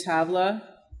Blue Tabla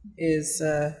is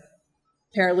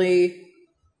apparently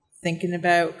thinking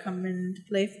about coming to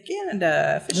play for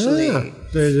Canada officially? Yeah.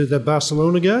 The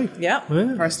Barcelona guy? Yeah.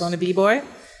 Barcelona B-boy.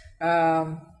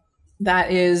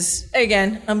 That is,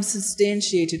 again,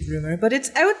 unsubstantiated rumor, but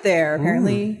it's out there.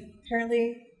 Apparently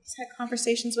he's had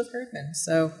conversations with Herdman.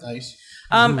 So Nice.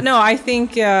 no, I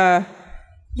think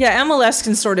MLS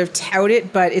can sort of tout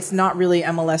it, but it's not really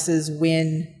MLS's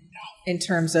win in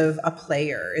terms of a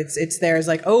player. It's theirs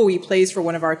like, he plays for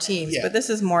one of our teams, but this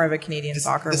is more of a Canadian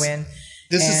soccer win.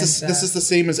 This is the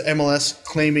same as MLS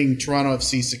claiming Toronto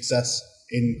FC's success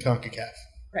in CONCACAF.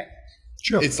 Right.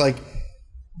 Sure. It's like,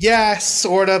 yeah,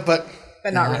 sorta, but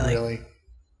not really.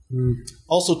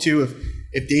 Also, too,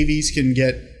 if Davies can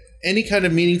get any kind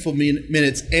of meaningful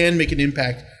minutes and make an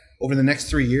impact over the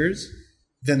next 3 years,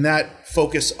 then that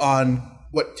focus on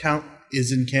what talent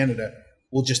is in Canada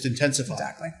will just intensify.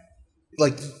 Exactly.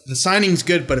 Like the signing's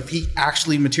good, but if he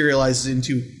actually materializes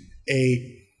into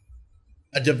a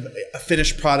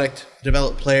finished product,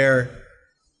 developed player,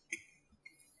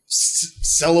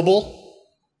 sellable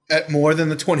at more than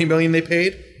the $20 million they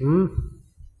paid,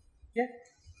 yeah,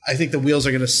 I think the wheels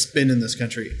are going to spin in this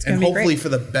country, and hopefully for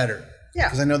the better. Yeah,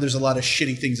 because I know there's a lot of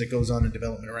shitty things that goes on in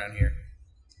development around here.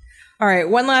 All right,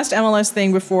 one last MLS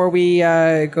thing before we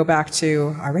go back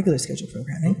to our regular scheduled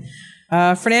programming.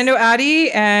 Fernando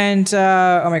Adi and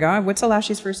oh my God, what's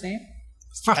Alashi's first name?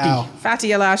 Fatty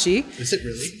Alashi. Is it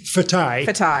really?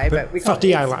 Fatai, but we call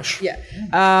Fatty it Eyelash. Yeah.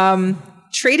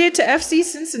 Traded to FC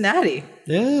Cincinnati.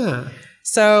 Yeah.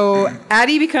 So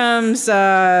Adi becomes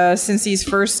Cincy's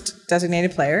first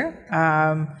designated player.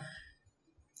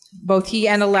 Both he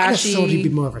and Alashi. I thought he'd be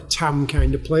more of a TAM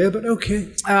kind of player, but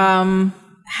okay.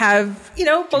 Have,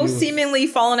 both seemingly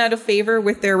fallen out of favor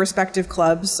with their respective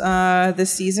clubs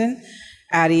this season.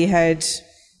 Adi had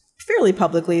fairly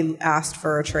publicly asked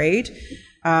for a trade,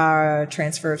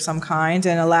 transfer of some kind,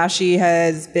 and Alashi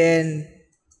has been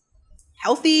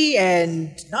healthy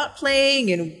and not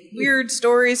playing and weird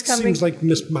stories coming. Seems like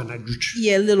mismanaged.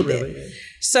 Yeah, a little really. bit.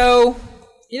 So,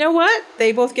 you know what?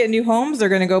 They both get new homes. They're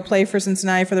going to go play for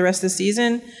Cincinnati for the rest of the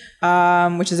season,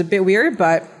 which is a bit weird,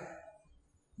 but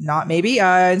not maybe.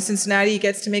 And Cincinnati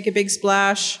gets to make a big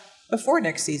splash before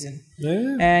next season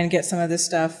and get some of this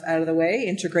stuff out of the way,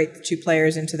 integrate the two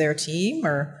players into their team,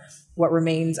 or what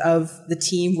remains of the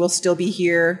team will still be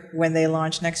here when they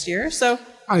launch next year. So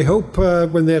I hope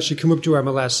when they actually come up to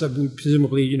MLS,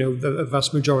 presumably, the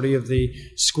vast majority of the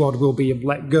squad will be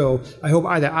let go. I hope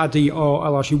either Addy or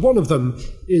Alashi, one of them,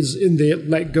 is in the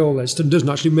let go list and doesn't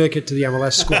actually make it to the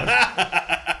MLS squad.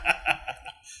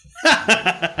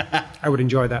 I would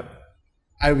enjoy that.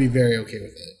 I would be very okay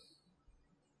with it.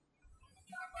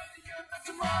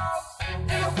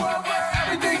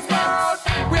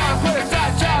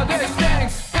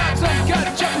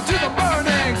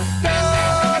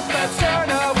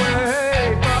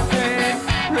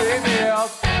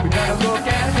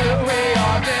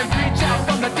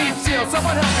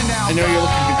 I know you're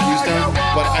looking confused now,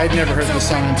 but I'd never heard this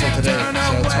song until today, so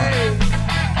it's fine.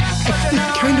 It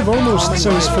kind of almost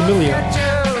sounds familiar. It's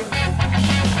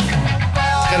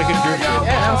got a good groove to it.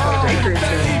 yeah, that was got a great group too.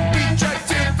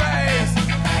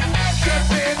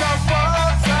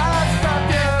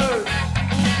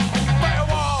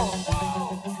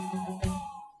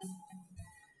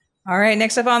 All right,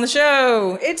 next up on the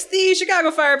show, it's the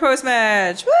Chicago Fire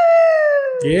post-match. Woo!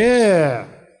 Yeah.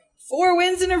 4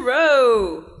 wins in a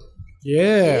row.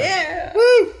 Yeah. Yeah.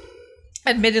 Woo!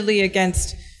 Admittedly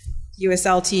against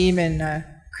USL team and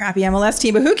crappy MLS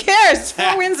team, but who cares? It's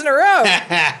 4 wins in a row.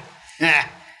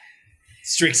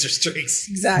 Streaks are streaks.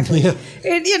 Exactly. Yeah.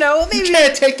 And, maybe You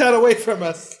can't take that away from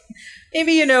us.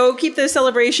 maybe, keep the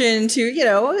celebration to,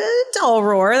 a dull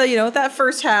roar. That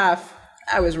first half,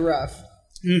 that was rough.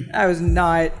 I was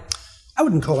not. I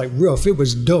wouldn't call it rough. It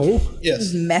was dull.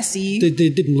 Yes. Messy. They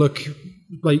didn't look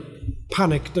like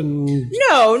panicked and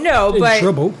No, in but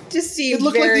trouble. just seemed It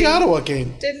looked very, like the Ottawa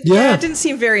game. Yeah. it didn't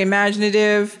seem very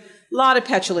imaginative. A lot of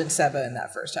petulant Seba in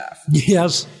that first half.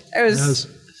 Yes. It was Yes.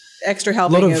 extra A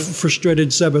helping lot of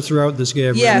frustrated Seba throughout this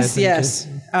game. yes, really, I yes.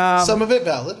 think. Some of it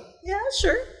valid. Yeah,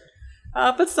 sure.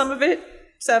 But some of it,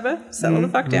 Seba, settle the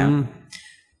fuck down.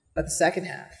 But the second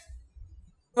half,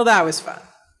 well, that was fun.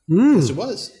 Yes, it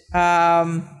was. The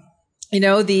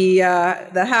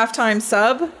halftime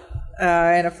sub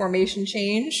and a formation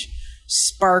change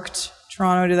sparked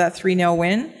Toronto to that 3-0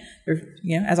 win. They're,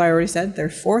 as I already said, they're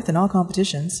 4th in all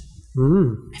competitions.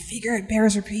 I figure it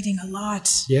bears repeating a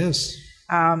lot. Yes.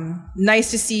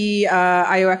 Nice to see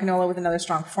Ayo Akinola with another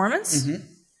strong performance.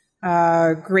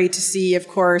 Great to see, of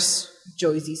course,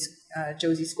 Josie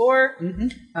score.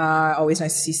 Always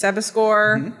nice to see Seba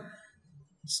score.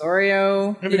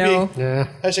 Osorio, MVP. Yeah.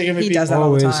 Hashtag MVP. he does that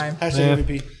Always. all the time. Hashtag Yeah.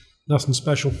 MVP. Nothing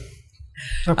special.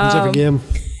 Happens every game.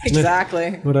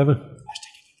 Exactly. Whatever.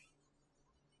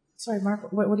 Sorry,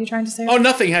 Mark. What are you trying to say? Oh,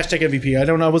 nothing. Hashtag MVP.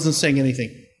 I wasn't saying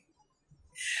anything.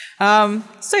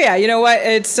 So yeah, you know what?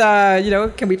 It's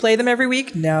can we play them every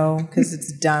week? No, because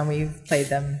it's done. We've played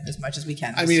them as much as we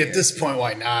can. I mean, at this point,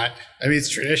 why not? I mean, it's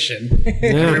tradition. Yeah.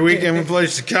 Every weekend we play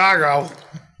Chicago.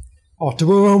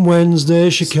 Ottawa on Wednesday,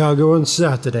 Chicago on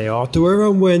Saturday. Ottawa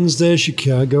on Wednesday,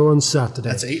 Chicago on Saturday.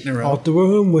 That's 8 in a row.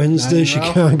 Ottawa on Wednesday, 9 in a row.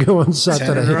 Chicago on 10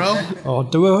 Saturday. in a row.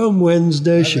 Ottawa on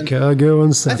Wednesday, Chicago on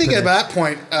I Saturday. think at that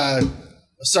point,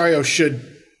 Osorio should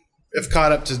have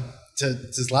caught up to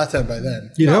Zlatan by then.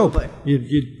 You'd hope. Probably.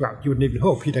 You wouldn't even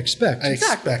hope. You'd expect. I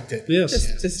expect it. Yes.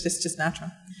 just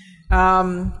natural.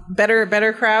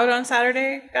 Better crowd on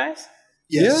Saturday, guys.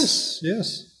 Yes.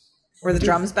 Were the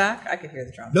drums back? I could hear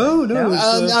the drums. No. It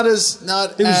was, Not as.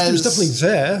 it was definitely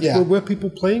there. Yeah. Were people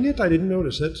playing it? I didn't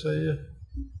notice it. So, yeah.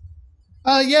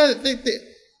 Yeah.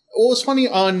 What was funny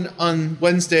on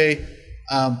Wednesday,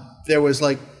 there was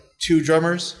like 2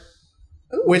 drummers,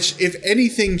 which, if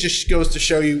anything, just goes to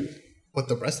show you what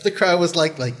the rest of the crowd was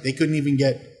like. Like, they couldn't even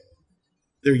get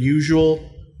their usual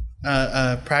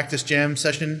practice jam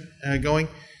session going.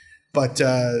 But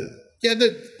yeah,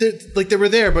 they were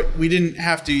there, but we didn't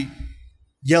have to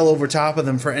yell over top of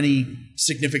them for any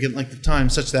significant length of time,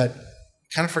 such that I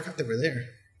kind of forgot they were there.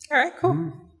 All right,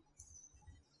 cool.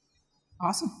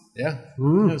 Awesome. Yeah,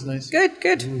 that was nice.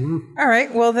 Good. All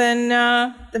right, well then,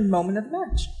 the moment of the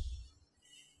match.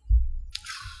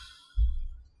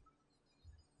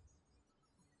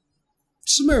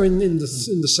 Somewhere in the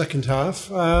second half.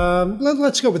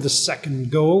 Let's go with the second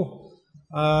goal.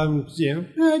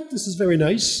 This is very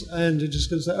nice, and it just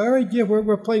goes, all right, yeah,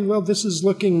 we're playing well. This is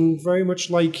looking very much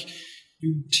like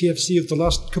TFC of the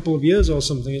last couple of years or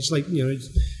something. It's like,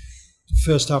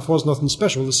 first half was nothing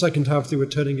special. The second half, they were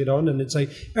turning it on, and it's like,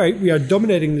 all right, we are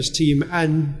dominating this team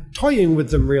and toying with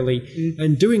them, really,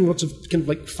 and doing lots of kind of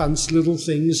like fancy little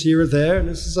things here or there. And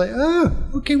it's just like,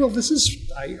 okay, well, this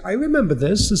is, I remember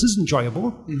this. This is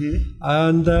enjoyable.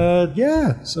 And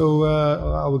so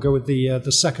I will go with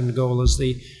the second goal as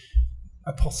the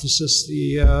apotheosis,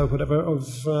 the whatever of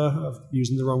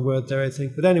using the wrong word there, I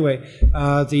think. But anyway,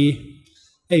 the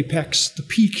apex, the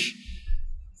peak,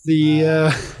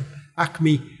 the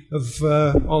acme of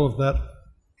all of that.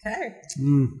 Okay.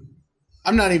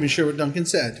 I'm not even sure what Duncan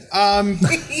said.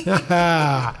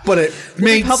 But it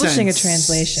made publishing sense. a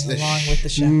translation along with the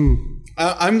show.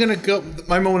 I'm going to go.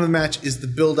 My moment of the match is the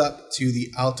build up to the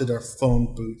Altidore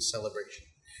phone boot celebration.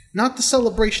 Not the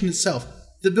celebration itself,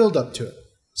 the build up to it.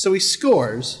 So he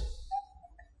scores.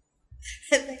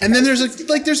 And then there's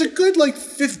a good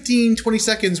 15, 20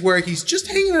 seconds where he's just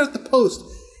hanging out at the post.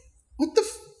 What the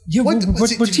Yeah, what did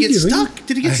he get doing? stuck?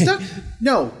 Did he get stuck?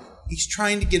 No, he's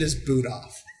trying to get his boot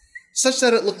off. Such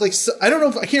that it looked like, I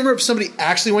can't remember if somebody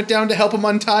actually went down to help him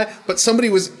untie, but somebody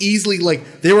was easily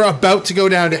they were about to go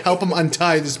down to help him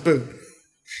untie this boot.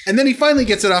 And then he finally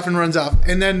gets it off and runs off.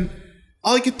 And then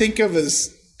all I could think of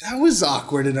is, that was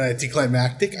awkward and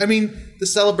anticlimactic. I mean, the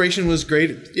celebration was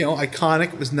great,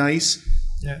 iconic, it was nice.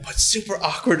 Yeah. But super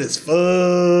awkward as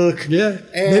fuck. Yeah.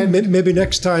 And maybe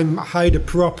next time hide a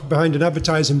prop behind an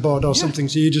advertising board or something,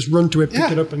 so you just run to it,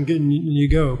 pick it up, and you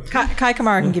go. Kai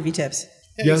Kamara can give you tips.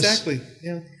 Yeah, yes. Exactly.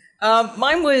 Yeah.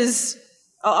 Mine was,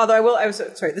 although I was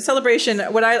sorry. The celebration.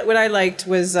 What I liked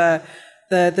was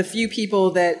the few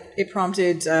people that it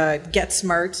prompted get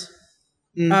smart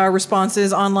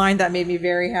responses online. That made me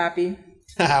very happy.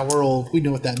 We're old. We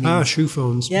know what that means. Shoe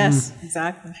phones. Yes,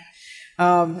 exactly.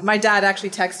 My dad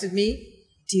actually texted me.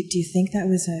 Do you think that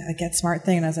was a get smart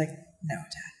thing? And I was like, no,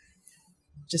 Dad.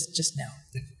 Just no.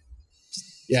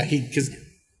 Yeah,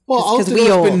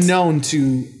 Altidore has been known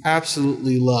to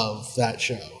absolutely love that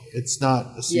show. It's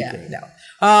not a secret. Yeah,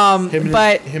 no. Him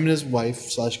and his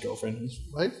wife / girlfriend. His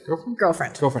wife?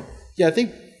 Girlfriend? Girlfriend. Yeah, I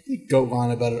think they go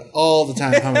on about it all the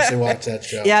time, how much they watch that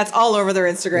show. Yeah, it's all over their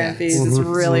Instagram feeds. It's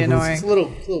really annoying. It's a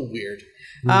little weird.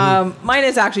 Mine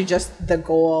is actually just the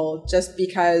goal, just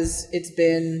because it's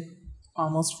been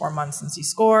almost 4 months since he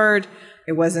scored.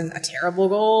 It wasn't a terrible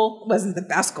goal. It wasn't the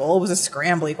best goal. It was a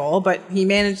scrambly goal, but he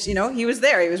managed, he was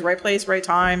there. He was right place, right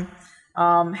time.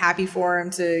 Happy for him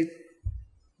to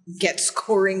get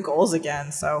scoring goals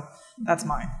again. So that's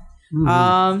mine.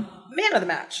 Man of the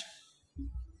match.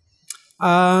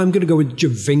 I'm going to go with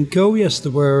Giovinco. Yes,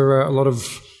 there were a lot of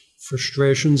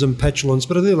frustrations and petulance,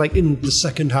 but I think in the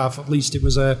second half, at least, it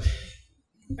was a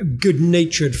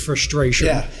good-natured frustration.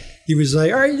 Yeah. He was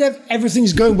like, all right,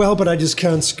 everything's going well, but I just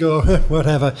can't score,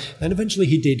 whatever. And eventually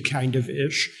he did kind of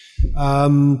ish.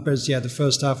 But the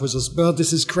first half was just, well,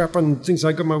 this is crap and things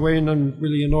I got my way and I'm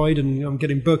really annoyed and I'm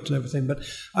getting booked and everything. But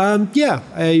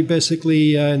I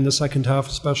basically, in the second half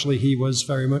especially, he was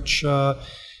very much,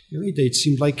 it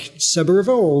seemed like Seber of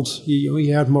old. He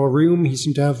had more room, he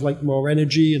seemed to have more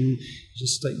energy and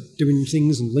just doing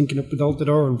things and linking up with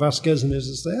Altidore and Vasquez, and it was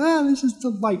just this is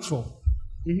delightful.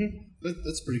 Mm-hmm.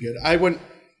 That's pretty good. I went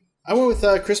with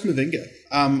Chris Mavinga.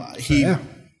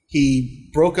 He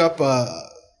broke up.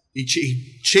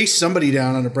 He chased somebody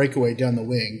down on a breakaway down the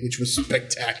wing, which was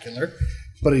spectacular.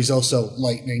 But he's also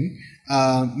lightning.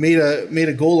 Made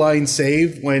a goal line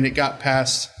save when it got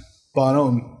past Bono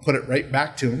and put it right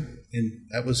back to him, and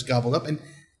that was gobbled up. And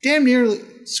damn near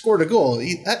scored a goal.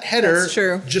 That header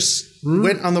just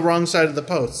went on the wrong side of the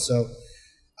post. So.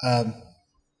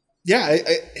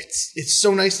 It's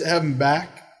so nice to have him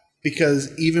back,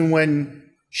 because even when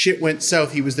shit went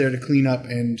south, he was there to clean up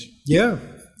and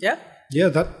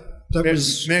that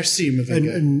was merci,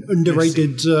 Mavinga. An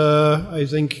underrated I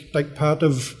think part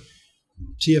of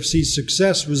TFC's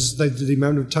success was the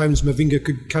amount of times Mavinga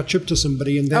could catch up to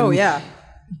somebody and then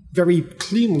very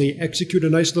cleanly execute a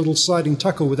nice little sliding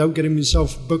tackle without getting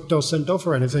himself booked or sent off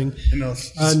or anything.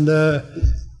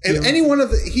 And any one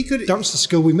of he could. That was the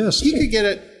skill we missed. He could get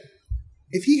it.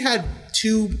 If he had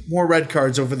 2 more red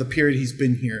cards over the period he's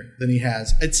been here than he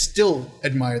has, I'd still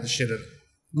admire the shit out of him.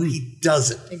 But he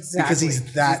doesn't. Exactly. Because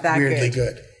he's that weirdly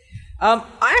good.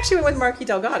 I actually went with Marquis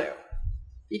Delgado,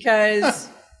 because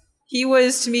he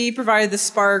was, to me, provided the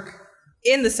spark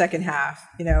in the second half.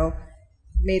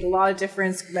 Made a lot of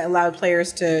difference, allowed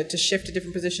players to shift to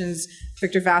different positions.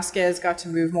 Victor Vasquez got to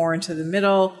move more into the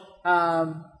middle.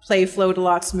 Play flowed a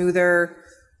lot smoother.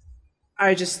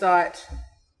 I just thought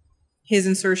his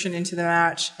insertion into the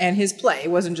match and his play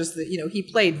wasn't just he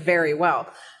played very well.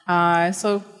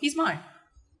 So he's mine.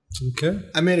 Okay.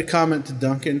 I made a comment to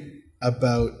Duncan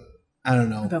about I don't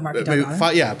know. About Marky maybe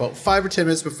Delgado? about 5 or 10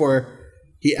 minutes before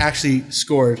he actually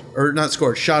scored, or not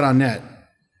scored, shot on net,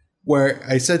 where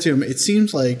I said to him, it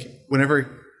seems like whenever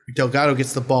Delgado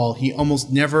gets the ball, he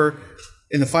almost never,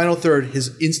 in the final third,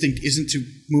 his instinct isn't to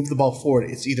move the ball forward.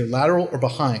 It's either lateral or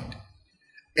behind.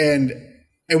 And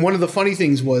one of the funny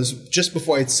things was, just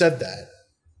before I'd said that,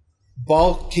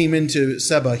 ball came into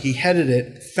Seba, he headed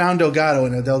it, found Delgado,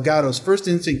 and Delgado's first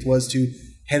instinct was to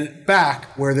head it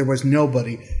back where there was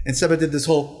nobody. And Seba did this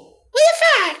whole,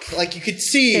 like you could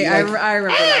see. Hey, like, I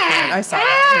remember that comment. I saw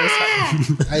that. It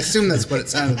was funny. I assume that's what it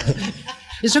sounded like.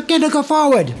 It's okay to go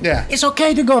forward. Yeah. It's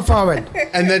okay to go forward.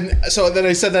 And then I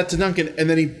said that to Duncan, and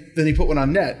then he put one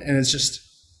on net, and it's just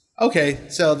okay.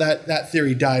 So that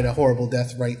theory died a horrible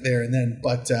death right there and then.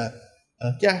 But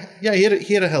he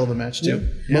had a hell of a match too.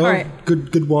 Yeah. All right.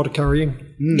 Good water carrying.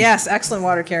 Yes, excellent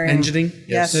water carrying. Engineing.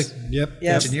 Yes. Yep.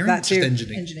 Yes, Engineering? that too.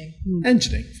 Just engineering.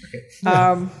 Engineering. Okay.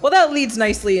 Well, that leads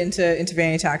nicely into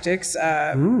Vanney Tactics.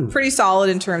 Pretty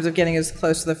solid in terms of getting as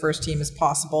close to the first team as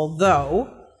possible,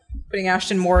 though putting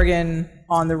Ashton Morgan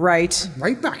on the right.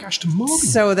 Right back, Ashton Morgan.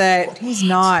 So that he's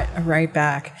not a right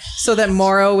back. So that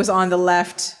Morrow was on the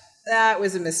left. That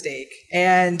was a mistake.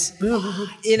 And,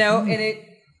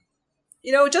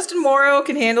 Justin Morrow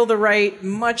can handle the right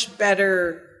much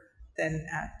better than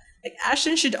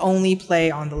Ashton should only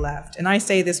play on the left. And I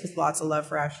say this with lots of love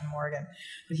for Ashton Morgan,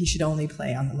 but he should only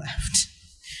play on the left.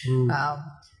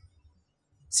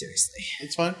 Seriously.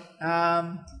 It's fine.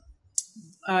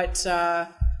 But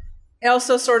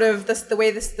also sort of the way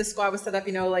the squad was set up,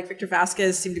 like Victor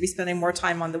Vasquez seemed to be spending more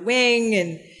time on the wing,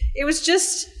 and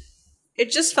it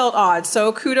just felt odd.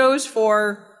 So kudos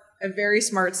for a very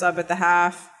smart sub at the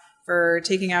half for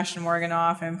taking Ashton Morgan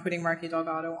off and putting Marky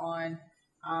Delgado on.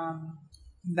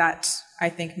 That I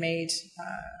think made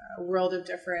a world of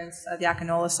difference. The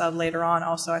Akinola sub later on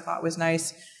also I thought was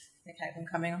nice. Nick Hagman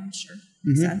coming on, sure,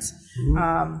 makes sense.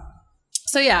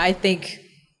 So yeah, I think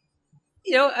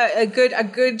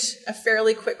a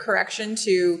fairly quick correction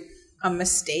to a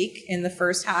mistake in the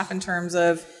first half in terms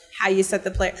of how you set the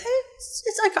play.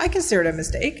 It's like I consider it a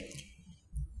mistake.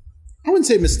 I wouldn't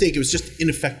say mistake. It was just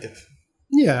ineffective.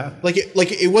 Yeah.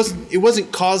 It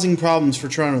wasn't causing problems for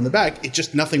Toronto in the back. It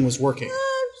just nothing was working.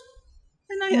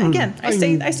 I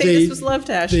say this was love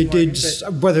to Ashton Morgan.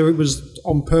 Whether it was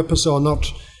on purpose or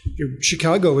not,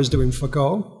 Chicago was doing fuck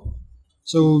all.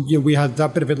 So we had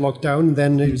that bit of it locked down, and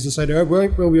then it was decided,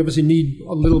 we obviously need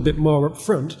a little bit more up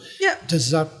front. Yeah.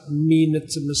 Does that mean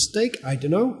it's a mistake? I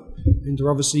don't know. And they're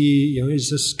obviously, is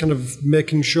this kind of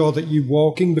making sure that you're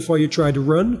walking before you try to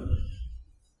run?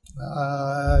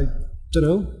 I don't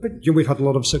know. But we've had a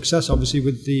lot of success, obviously,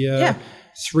 with the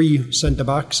 3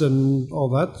 centre-backs and all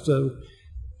that. So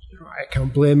I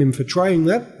can't blame him for trying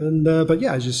that. And but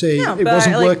as you say, it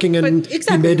wasn't working, and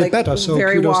he made it better. So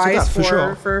very kudos wise to that for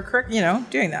sure. For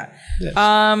doing that. Yes.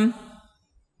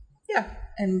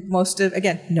 And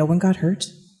no one got hurt.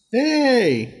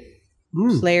 Hey.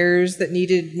 Players that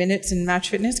needed minutes and match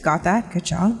fitness got that. Good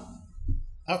job.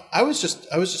 I was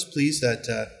just pleased that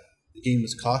the game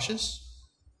was cautious,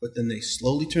 but then they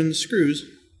slowly turned the screws,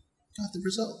 got the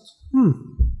result.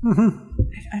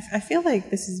 I feel like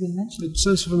this has been mentioned. It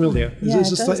sounds familiar. Is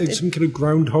this like some kind of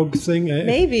Groundhog thing?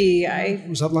 Maybe.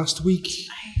 Was that last week?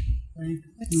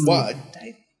 What?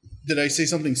 Did I say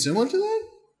something similar to that?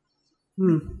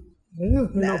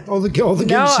 Yeah, all the games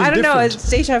No, I don't know. different. It's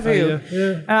deja vu.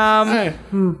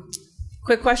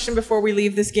 Quick question before we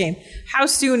leave this game. How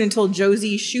soon until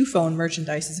Josie's shoe phone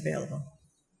merchandise is available?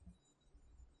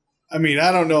 I mean,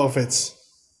 I don't know if it's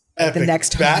epic the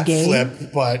next bat game?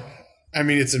 flip, but I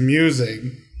mean, it's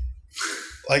amusing.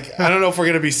 I don't know if we're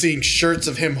going to be seeing shirts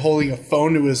of him holding a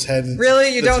phone to his head.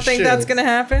 Really? You don't think that's going to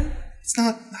happen? It's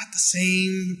not the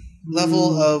same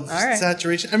level of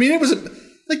saturation. I mean, it was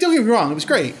don't get me wrong, it was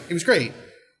great. It was great.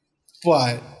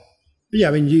 But yeah,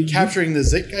 I mean, you capturing the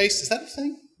zeitgeist, is that a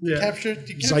thing? Yeah. Do you capture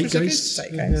Zeitgeist?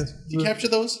 Do you capture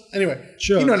those? Anyway,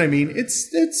 sure. You know what I mean?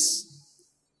 It's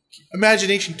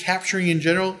imagination capturing in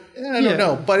general. I don't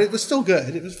know, but it was still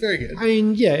good. It was very good. I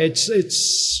mean, it's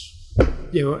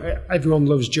everyone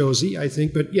loves Josie, I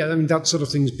think, but I mean that sort of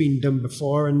thing's been done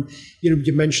before. And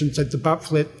you mentioned the bat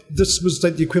flip. This was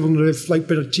like the equivalent of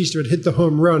Batista had hit the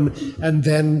home run and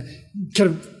then kind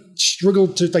of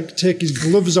struggled to take his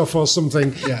gloves off or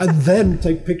something, and then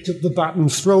picked up the bat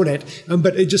and thrown it,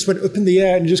 but it just went up in the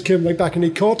air and just came back and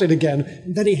he caught it again,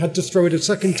 and then he had to throw it a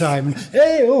second time.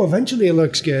 Eventually it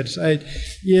looks good. I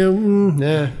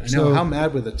know how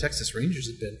mad would the Texas Rangers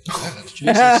have been.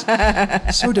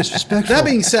 Jesus. So disrespectful. That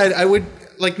being said, I would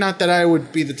not that I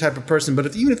would be the type of person,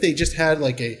 but even if they just had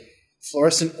a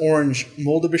fluorescent orange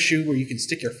mold of a shoe where you can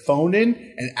stick your phone in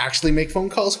and actually make phone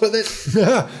calls with it.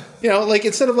 Like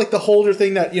instead of like the holder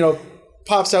thing that,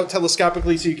 pops out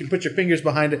telescopically so you can put your fingers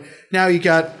behind it. Now you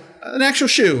got an actual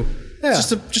shoe. Yeah.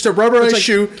 Just a rubberized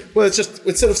shoe. Well, it's just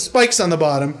instead of spikes on the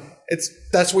bottom,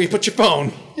 that's where you put your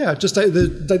phone. Yeah, just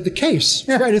the case.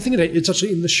 Yeah. For anything in it. It's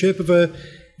actually in the shape of a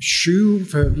shoe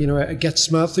for a Get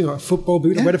Smart thing or a football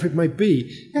boot or whatever it might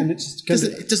be. Yeah. And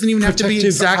it doesn't even have to be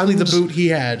exactly the boot he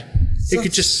had. It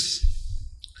could just.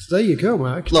 There you go,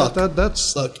 Mark. Look,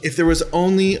 that's if there was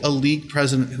only a league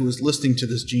president who was listening to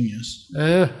this genius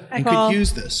and could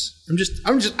use this,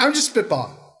 I'm just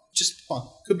spitballing. Just fun.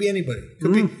 Could be anybody.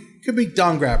 Could be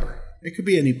Don Grabber. It could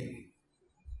be anybody.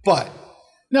 But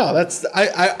no,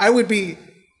 I would be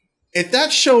if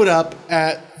that showed up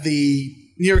at the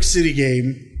New York City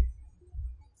game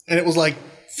and it was like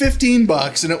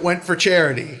 $15 and it went for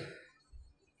charity.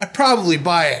 I'd probably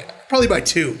buy it. I'd probably buy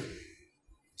 2.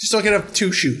 Just so I can have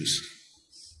 2 shoes.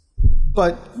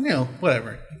 But,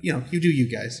 whatever. You do you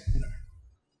guys. Whatever.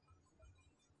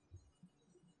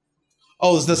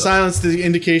 Oh, is the silence the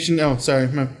indication? Oh, sorry.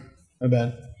 My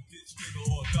bad.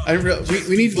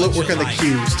 We need to work on the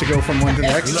cues to go from one to the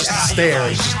next. Just stare.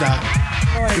 It's just not.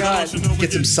 Oh, my God.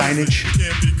 Get some signage.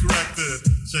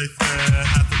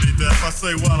 I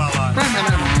say what I like.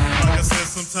 Like I said,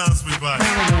 sometimes we bite.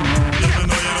 Even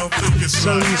though you don't think it's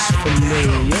right.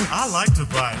 I like to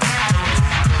bite.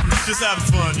 Just having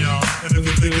fun, y'all. And if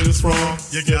you think it's wrong,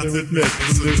 you got to admit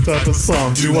it's this type of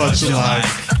song. Do what you like.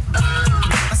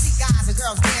 I see guys and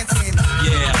girls dancing.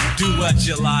 Yeah, do what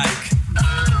you like.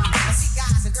 I see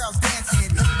guys and girls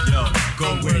dancing. Yo,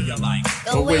 go where you like.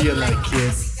 Go where you like,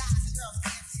 kid.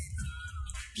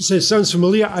 So it sounds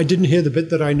familiar. I didn't hear the bit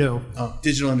that I know. Oh,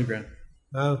 Digital Underground.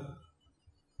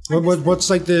 What's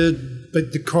like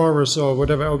the chorus or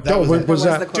whatever? Oh, that was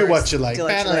that? Do what you like.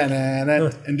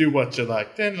 And do what you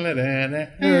like. All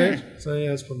right. So yeah,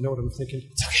 that's probably not what I'm thinking.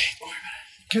 It's okay. Don't worry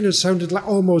about it. Kind of sounded like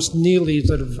almost nearly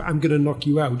sort of I'm going to knock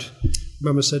you out.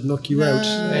 Mama said knock you out.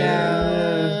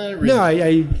 Really. No,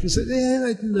 a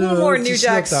little more New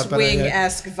Jack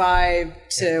Swing-esque vibe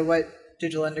to what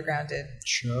Digital Underground did.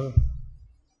 Sure.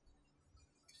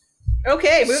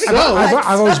 Okay, moving on.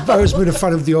 I've always been a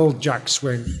fan of the old Jack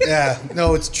Swing. Yeah,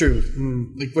 no, it's true.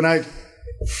 Like when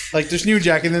there's New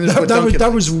Jack and then there's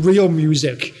that was real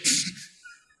music.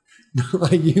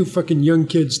 Like you fucking young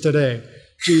kids today.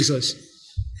 Jesus.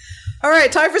 All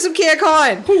right, time for some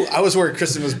CanCon. I was worried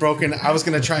Kristin was broken. I was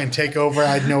going to try and take over.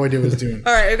 I had no idea what I was doing.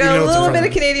 All right, we've got a little bit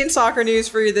of Canadian soccer news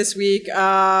for you this week.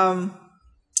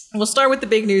 We'll start with the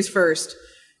big news first.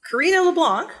 Karina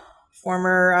LeBlanc,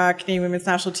 former Canadian women's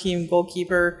national team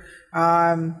goalkeeper,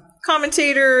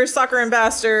 commentator, soccer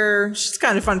ambassador, she's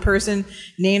kind of a fun person,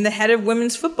 named the head of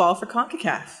women's football for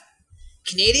CONCACAF.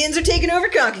 Canadians are taking over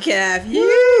CONCACAF.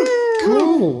 Yeah.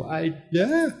 Cool. I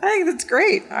think that's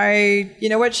great. You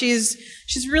know what? She's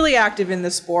really active in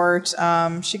the sport.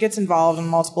 She gets involved on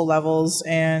multiple levels,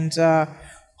 and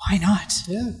why not?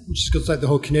 Yeah. She's got like the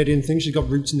whole Canadian thing. She's got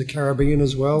roots in the Caribbean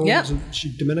as well. Yeah. Is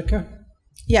she Dominica?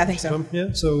 Yeah, I think so.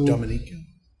 Yeah. So Dominica.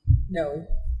 No,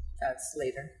 that's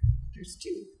later. There's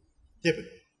 2. Yeah, but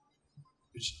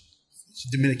it's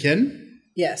Dominican.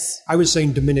 Yes. I was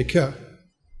saying Dominica,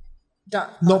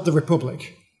 not the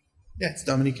Republic. Yeah, it's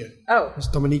Dominica. Oh, it's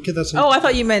Dominica. That's I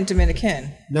thought you meant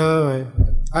Dominican. No,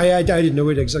 I didn't know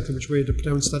exactly which way to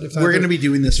pronounce that. If we're going to be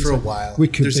doing this for a while.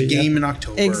 There's a game in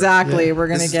October. Exactly. Yeah. We're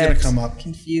going to get come up.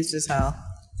 confused as hell.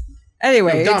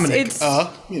 Anyway, Dominic. I'm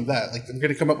going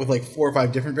to come up with like 4 or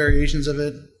 5 different variations of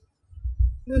it.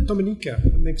 Yeah, Dominica.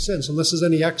 It makes sense. Unless there's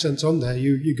any accents on there,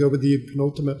 you go with the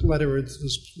penultimate letter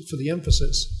for the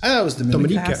emphasis. I thought it was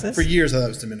Dominica. For years, I thought it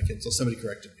was Dominican until somebody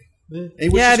corrected me.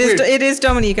 Yeah, it is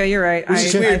Dominica. You're right. Which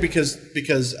is weird because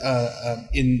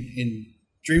in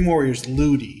Dream Warriors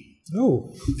Ludi,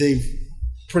 they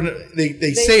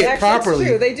say it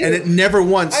properly, and it never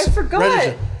once. I forgot.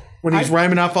 Registered. When he's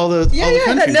rhyming off all the countries.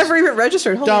 That never even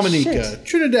registered. Holy Dominica, shit.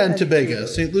 Trinidad and Tobago,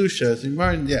 St. Lucia, St.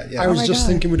 Martin. Yeah. I was just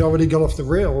thinking we'd already got off the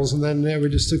rails, and then we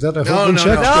just took that off. No.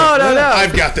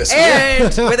 I've got this. And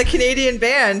with a Canadian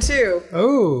band too.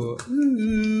 Oh.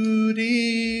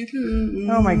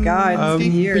 Oh my God.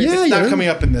 It's not coming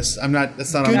up in this. I'm not.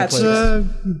 That's not on the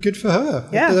playlist. Good for her.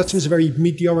 Yeah. That seems a very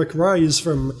meteoric rise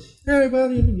from. Hey,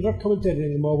 well, you're not commentating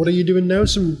anymore. What are you doing now?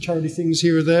 Some charity things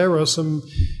here or there, or some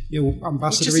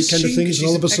ambassadory kind of things, and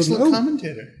all of a sudden,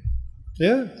 commentator.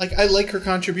 Yeah, like I like her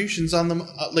contributions on them,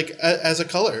 as a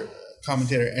color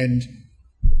commentator, and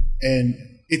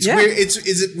it's weird.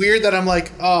 Is it weird that I'm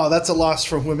like, oh, that's a loss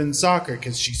for women's soccer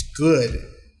because she's good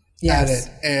at it,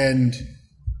 and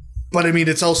But I mean,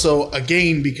 it's also a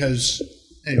gain because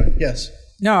anyway. Yes.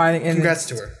 No, Congrats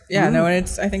to her. Yeah, no, and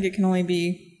I think it can only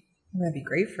be that'd be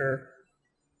great for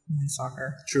women's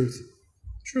soccer. Truth.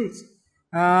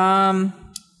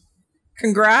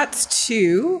 Congrats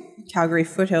to Calgary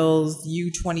Foothills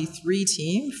U23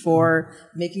 team for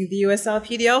making the USL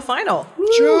PDL final.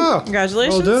 Sure.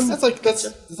 Congratulations. Well done.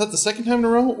 Is that the second time in a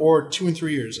row or 2 in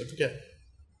 3 years? I forget.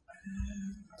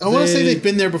 I want to say they've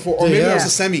been there before, or maybe it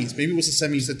was the semis. Maybe it was the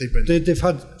semis that they've been. They've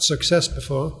had success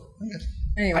before. Okay.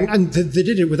 Anyway. And they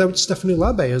did it without Stephanie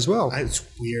Labbe as well. It's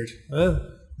weird.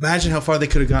 Imagine how far they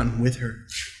could have gotten with her.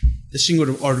 This thing would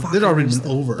have already been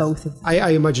over. Both of them.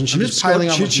 I imagine she'd have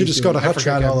scored a hat trick,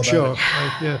 I'm sure.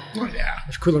 Yeah.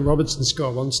 If Quillan Robertson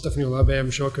scored one, Stephanie Labbe,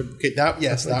 I'm sure could. Okay,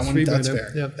 that's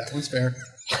fair. Yeah. That one's fair.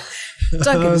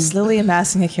 Duncan is slowly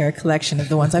amassing a carrot collection of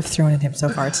the ones I've thrown at him so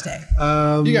far today.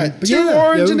 You got two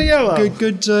orange and a yellow.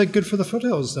 Good for the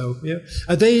Foothills, though. Yeah.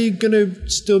 Are they going to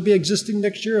still be existing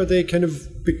next year? Are they kind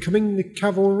of becoming the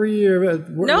Cavalry?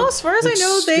 No, as far as I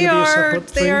know, they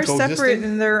are separate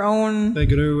in their own. They're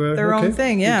going to own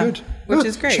thing. Yeah, good. Which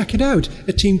is great. Check it out.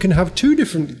 A team can have two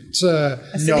different leagues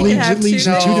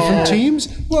and two different teams.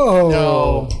 Whoa.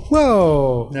 No.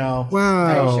 Whoa. No. Wow.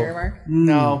 Are you sure, Mark?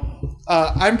 No.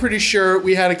 I'm pretty sure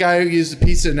we had a guy who used a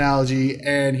pizza analogy,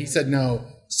 and he said no.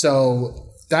 So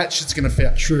that shit's going to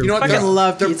fail. True. You know what? I fucking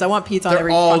love pizza. I want pizza on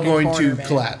every They're fucking all going corner, to man.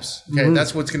 collapse. Okay,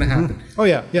 that's what's going to happen. Oh,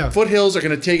 yeah. Foothills are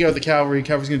going to take out the Cavalry.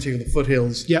 Cavalry's going to take out the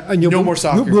Foothills. Yeah, and no more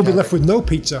soccer. We'll be left with no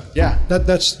pizza. Yeah.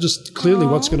 That's just clearly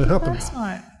what's going to happen. That's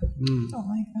not. Don't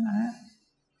like that.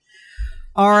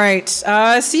 All right,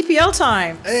 CPL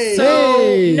time. Hey.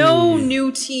 So no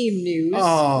new team news.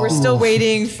 Oh. We're still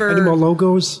waiting for Any more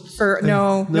logos?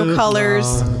 no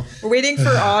colors. We're waiting for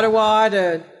Ottawa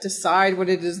to decide what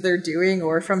it is they're doing,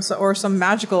 or some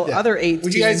magical other 8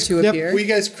 teams to appear. Will you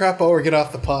guys crap out or get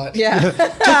off the pot?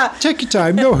 Yeah. Take your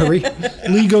time, no hurry.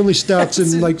 League only starts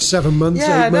in like 7 months,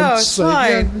 8 months. No, it's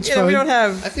fine. It's fine. fine. We don't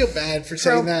have. I feel bad for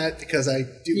saying that because I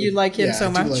do. You like him so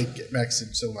much? I do like Maxim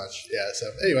so much. Yeah. So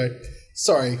anyway,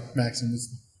 sorry, Maxim. It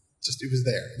was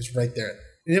there. It was right there,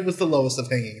 and it was the lowest of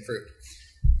hanging fruit.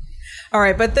 All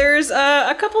right, but there's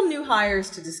a couple new hires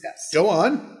to discuss. Go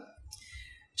on.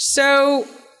 So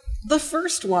the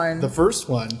first one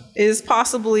is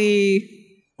possibly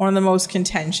one of the most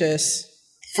contentious.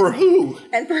 For who?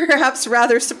 And perhaps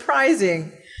rather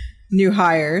surprising new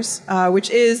hires, which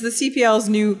is the CPL's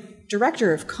new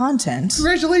director of content.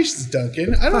 Congratulations,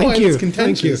 Duncan. I don't know why it's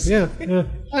contentious. Thank you. Yeah.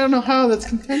 I don't know how that's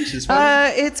contentious.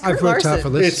 It's Kurt I've worked Larson. hard for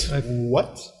this. It's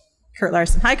what? Kurt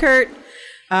Larson. Hi, Kurt.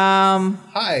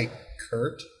 Hi,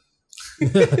 Kurt.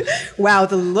 Wow,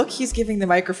 the look he's giving the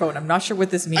microphone. I'm not sure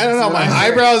what this means. I don't know. My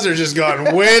eyebrows are just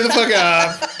going way the fuck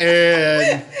up.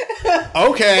 And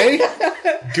okay,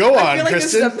 go on, I feel like Kristin.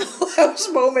 this is a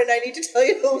Milhouse moment. I need to tell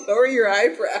you to lower your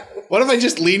eyebrow. What if I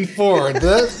just lean forward?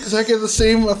 Does that give the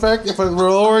same effect if we're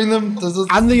lowering them?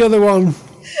 And the other one.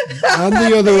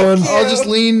 I'll just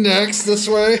lean next this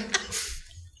way.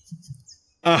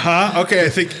 Okay, I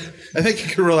think you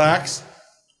can relax.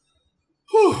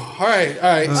 Whew. All right.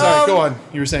 Sorry, go on.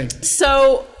 You were saying.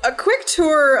 So, a quick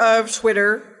tour of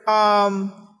Twitter,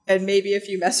 and maybe a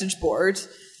few message boards.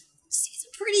 Seems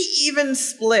a pretty even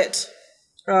split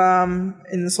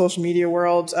in the social media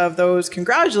world of those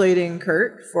congratulating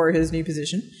Kurt for his new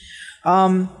position,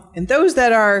 and those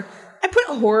that are, I put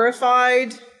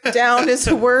horrified down as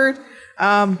a word,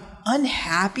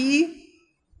 unhappy,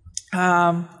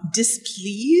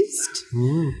 displeased.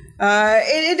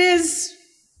 It is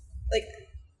like,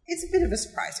 it's a bit of a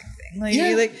surprising thing.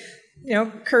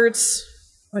 Kurt's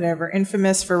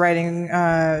infamous for writing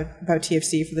about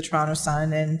TFC for the Toronto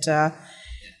Sun, and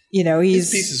his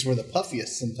pieces were the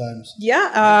puffiest sometimes.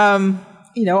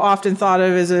 Often thought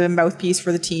of as a mouthpiece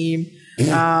for the team.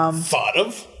 Thought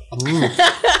of.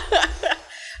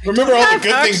 Remember all the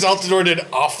good things Altidore did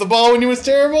off the ball when he was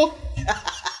terrible?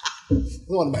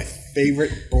 One of my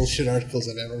favorite bullshit articles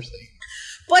I've ever seen.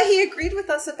 But he agreed with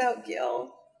us about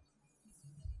Gil.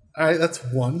 All right, that's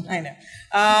one. I know.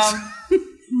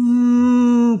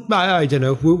 I don't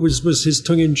know. Was his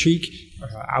tongue in cheek?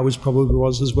 Ours probably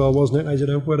was as well, wasn't it? I don't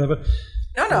know. Whatever.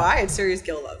 No, I had serious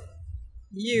Gil love.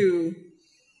 You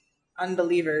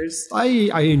unbelievers.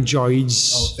 I enjoyed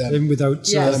them without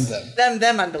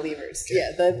them unbelievers. Okay.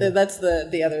 Yeah, that's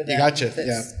the other. You gotcha.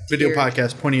 Yeah, video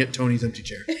podcast pointing at Tony's empty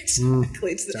chair.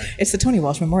 Exactly. It's the Tony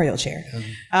Walsh Memorial Chair.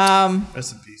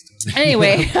 Rest in peace, Tony.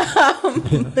 Anyway.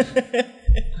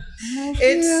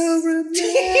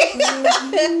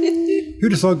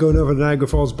 Who'd have thought going over the Niagara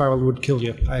Falls barrel would kill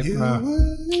you? You will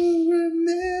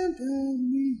remember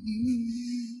me.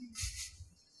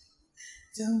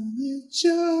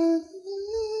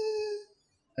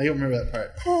 I don't remember that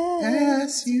part.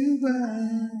 Pass you by.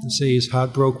 And say his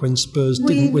heart broke when Spurs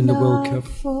didn't win the World Cup.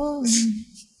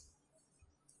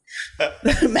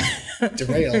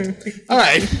 Derailed. All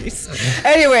right.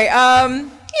 Anyway,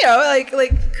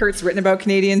 like Kurt's written about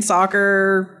Canadian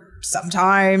soccer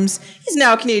sometimes. He's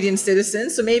now a Canadian citizen,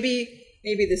 so maybe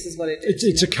this is what it is.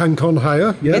 It's a CanCon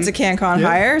hire. Yeah. It's a CanCon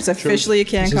hire. It's officially a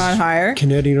CanCon hire.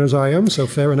 Canadian as I am, so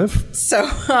fair enough. So,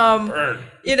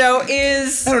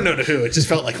 is I don't know to who. It just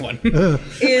felt like one.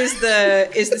 is the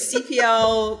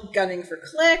CPL gunning for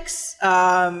clicks?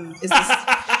 Is this?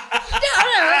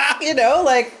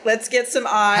 Let's get some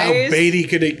eyes. How baity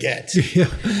could it get?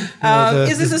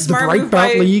 Is this a smart move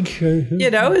by League?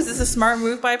 Is this a smart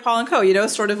move by Paul and Co?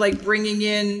 Sort of like bringing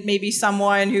in maybe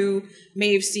someone who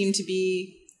may have seemed to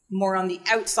be more on the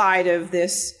outside of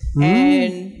this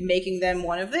and making them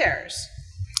one of theirs.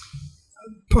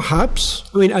 Perhaps.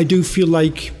 I mean, I do feel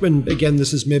like, and again,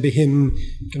 this is maybe him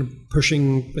kind of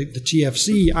pushing like the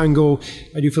TFC angle.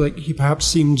 I do feel like he perhaps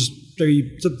seems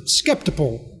very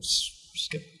skeptical.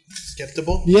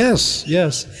 Skeptical? Yes.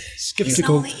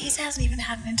 Skeptical. He hasn't even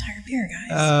had an entire beer,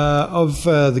 guys. Of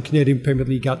the Canadian Premier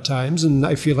League at times, and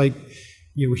I feel like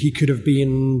he could have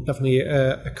been definitely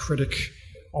a critic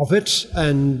of it,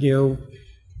 and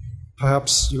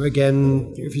perhaps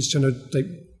again, if he's trying to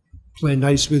play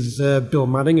nice with Bill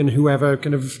Manning and whoever,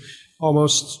 kind of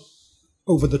almost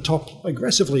over the top,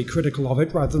 aggressively critical of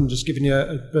it, rather than just giving you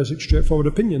a basic, straightforward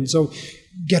opinion. So,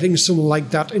 getting someone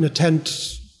like that in a tent,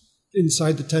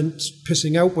 inside the tent,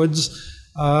 pissing outwards,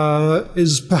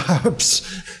 is perhaps.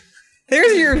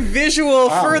 There's your visual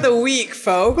for the week,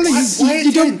 folks. Well,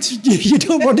 you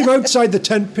don't want him outside the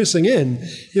tent pissing in.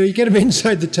 You get him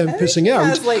inside the tent pissing out.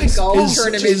 Has like golf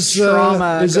tournament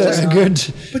trauma. Is a good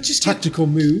tactical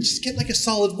move. Just get like a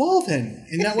solid wall then,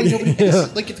 and that way nobody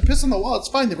pisses. Like if you piss on the wall, it's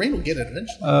fine. The rain will get it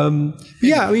eventually.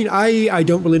 I mean, I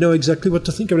don't really know exactly what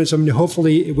to think of it. So I mean,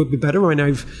 hopefully it would be better. And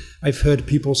I've heard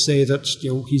people say that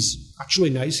he's actually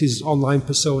nice. His online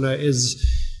persona is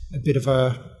a bit of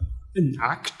an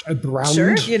act, a brand.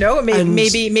 Sure,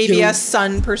 maybe a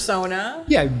sun persona.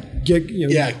 Yeah,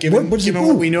 given what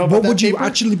we know about what that would you paper?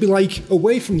 actually be like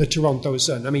away from the Toronto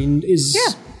Sun? I mean,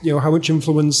 how much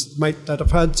influence might that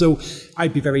have had? So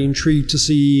I'd be very intrigued to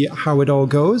see how it all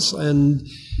goes. And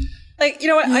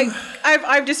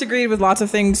I've disagreed with lots of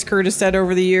things Kurt has said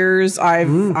over the years.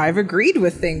 I've agreed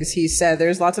with things he's said.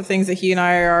 There's lots of things that he and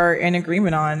I are in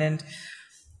agreement on, and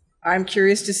I'm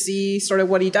curious to see sort of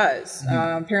what he does.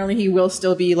 Apparently he will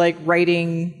still be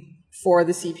writing for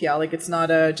the CPL. Like it's not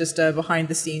just a behind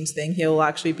the scenes thing. He'll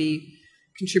actually be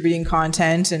contributing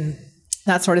content and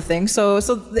that sort of thing. So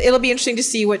it'll be interesting to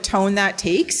see what tone that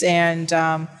takes. And,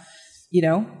 going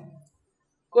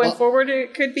forward,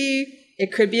 it could be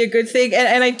a good thing.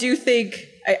 And I do think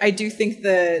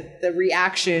the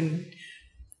reaction,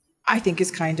 I think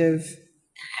is kind of,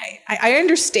 I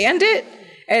understand it.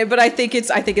 But I think it's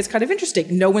kind of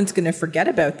interesting. No one's going to forget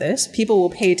about this. People will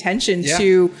pay attention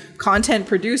to content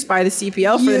produced by the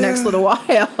CPL for the next little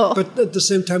while. But at the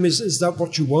same time, is that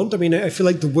what you want? I mean, I feel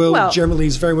like the world generally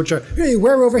is very much hey,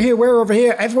 we're over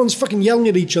here. Everyone's fucking yelling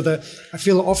at each other. I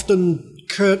feel often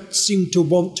Kurt seemed to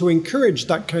want to encourage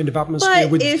that kind of atmosphere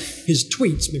with his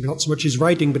tweets. Maybe not so much his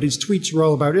writing, but his tweets were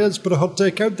all about, let's put a hot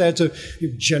take out there to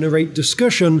generate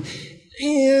discussion.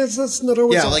 Yes, that's not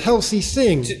always a healthy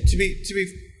thing. To be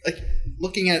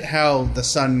looking at how the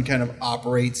Sun kind of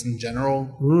operates in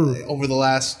general over the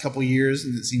last couple of years,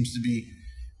 and it seems to be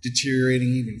deteriorating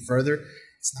even further.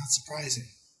 It's not surprising.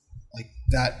 Like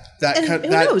that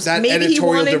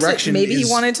editorial direction. Maybe he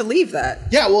wanted to leave that.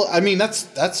 Yeah, well, I mean that's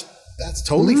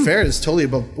totally fair. It's totally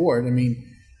above board. I mean,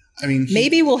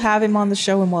 maybe we'll have him on the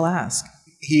show and we'll ask.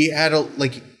 He had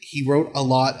he wrote a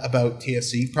lot about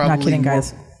TSC. Probably not kidding,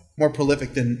 guys. More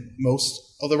prolific than most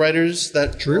of the writers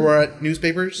that were at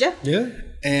newspapers. Yeah.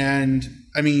 And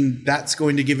I mean, that's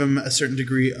going to give him a certain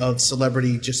degree of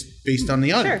celebrity just based on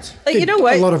the audience. Sure. Like, you know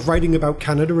what? A lot of writing about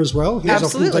Canada as well. He was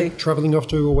Absolutely. often traveling off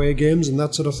to away games and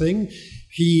that sort of thing.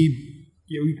 He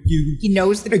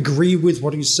knows agree with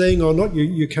what he's saying or not.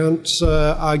 You can't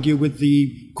argue with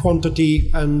the quantity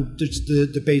and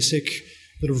the basic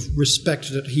sort of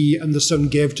respect that he and the Sun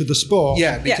gave to the sport.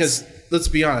 Yeah, because let's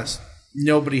be honest,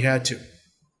 nobody had to.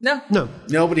 No.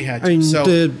 Nobody had to. I mean,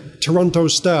 the Toronto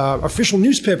Star, official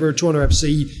newspaper of Toronto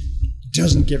FC,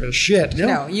 doesn't give a shit.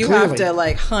 No, you clearly. have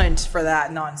to hunt for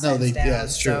that nonsense down. Yeah,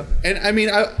 that's true. So. And I mean,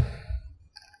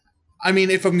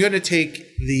 if I'm going to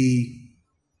take the,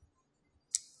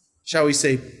 shall we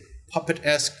say,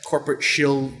 puppet-esque corporate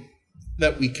shill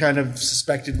that we kind of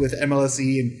suspected with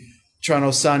MLSE and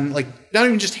Toronto Sun, like not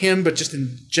even just him, but just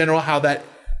in general, how that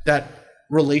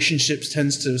relationships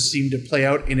tends to seem to play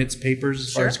out in its papers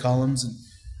as far as columns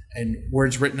and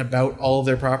words written about all of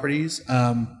their properties.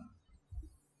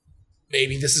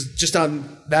 Maybe this is just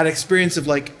on that experience of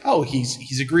like, oh,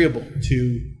 he's agreeable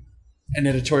to an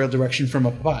editorial direction from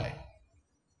up high.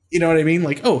 You know what I mean?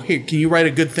 Like, oh, hey, can you write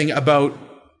a good thing about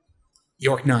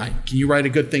York 9? Can you write a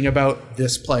good thing about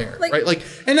this player? Right? Like,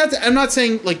 and that's, I'm not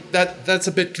saying like that's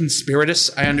a bit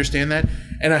conspiratous. I understand that.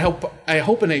 And I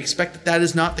hope and I expect that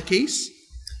is not the case.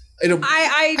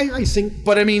 I think,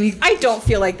 but I mean, I don't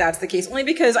feel like that's the case, only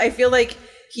because I feel like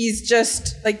he's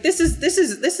just like, this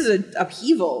is an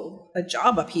upheaval, a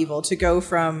job upheaval to go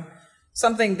from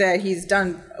something that he's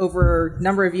done over a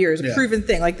number of years, a proven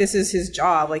thing. Like, this is his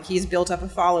job. Like, he's built up a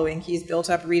following. He's built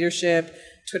up readership,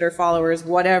 Twitter followers,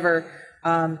 whatever,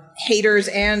 haters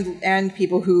and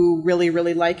people who really,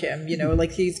 really like him. You know,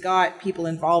 like, he's got people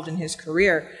involved in his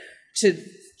career. To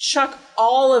chuck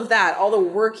all of that, all the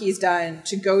work he's done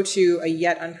to go to a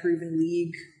yet unproven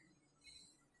league.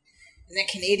 And then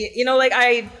Canadian, you know, like,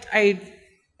 I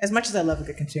as much as I love a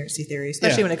good conspiracy theory,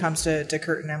 especially when it comes to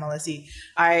Kurt and MLSE,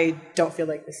 I don't feel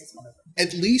like this is one of them.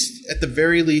 At the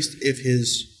very least, if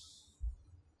his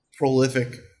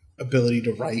prolific ability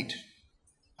to write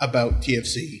about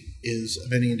TFC is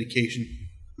of any indication,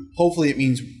 hopefully it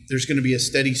means there's going to be a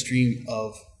steady stream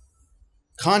of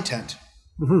content.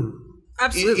 Mm-hmm.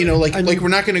 Absolutely. You know, like we're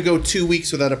not going to go 2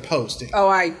 weeks without a posting. Oh,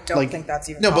 I don't think that's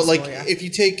even possible. No, but like if you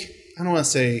take, I don't want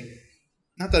to say,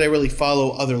 not that I really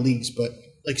follow other leagues, but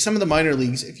like some of the minor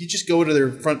leagues, if you just go to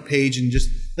their front page and just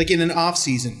like in an off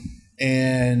season,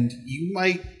 and you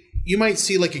might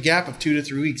see like a gap of 2 to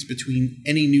 3 weeks between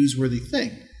any newsworthy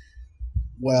thing.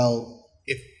 Well,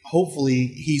 if hopefully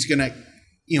he's gonna,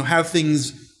 have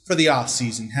things for the off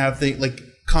season, have things like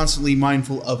constantly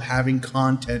mindful of having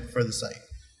content for the site,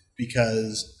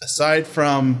 because aside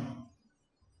from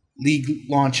league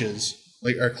launches,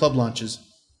 like our club launches,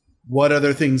 what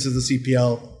other things has the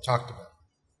CPL talked about?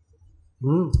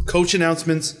 Coach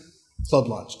announcements, club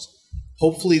launches.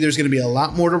 Hopefully there's going to be a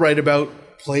lot more to write about,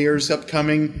 players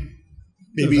upcoming,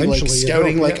 maybe eventually, like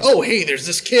scouting, oh, hey, there's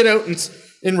this kid out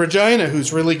in Regina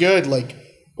who's really good. Like,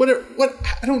 what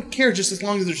I don't care, just as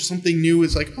long as there's something new.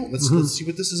 It's like, oh, let's see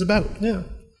what this is about. Yeah.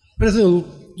 But I think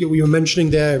you were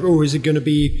mentioning there, is it going to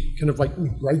be kind of like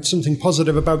write something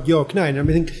positive about York 9? I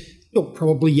mean, I think,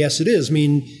 probably yes, it is. I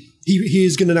mean, he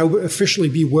is going to now officially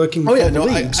be working for the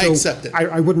league. I accept it.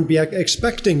 I wouldn't be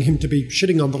expecting him to be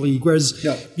shitting on the league. Whereas,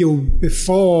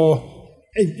 before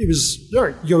it was, all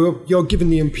right, you're given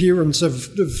the appearance of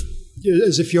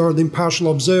as if you're an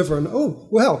impartial observer. And,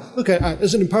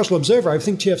 as an impartial observer, I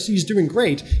think TFC is doing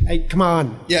great. Hey, come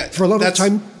on. Yeah. For a lot of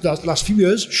time, the last few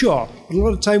years, sure. But a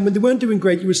lot of time when they weren't doing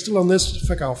great, you were still on this,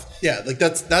 fuck off. Yeah, like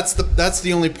that's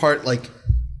the only part, like,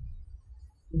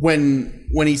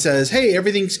 when he says, hey,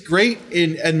 everything's great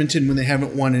in Edmonton when they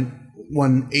haven't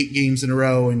won 8 games in a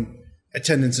row and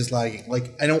attendance is lagging.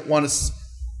 Like, I don't want to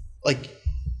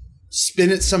spin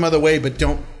it some other way, but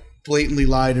don't blatantly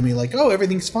lie to me like, oh,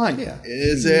 everything's fine. Yeah.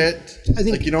 Is it? I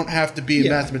think, like, you don't have to be a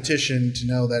mathematician to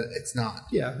know that it's not.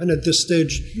 Yeah, and at this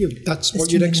stage, that's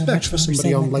what you'd expect for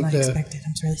somebody on like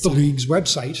the league's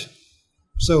website.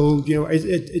 So,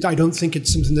 I don't think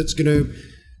it's something that's going to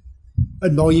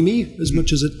annoy me as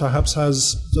much as it perhaps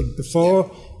has before.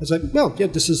 It's like,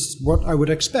 this is what I would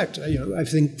expect. I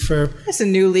think for it's a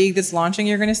new league that's launching,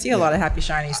 you're going to see a lot of happy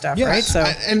shiny stuff, right? So,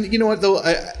 and you know what though,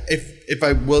 if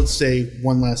I will say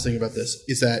one last thing about this,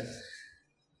 is that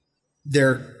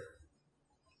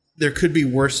there could be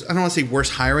worse. I don't want to say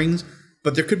worse hirings,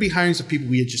 but there could be hirings of people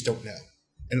we just don't know,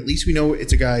 and at least we know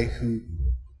it's a guy who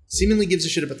seemingly gives a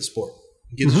shit about the sport,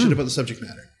 gives a shit about the subject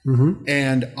matter,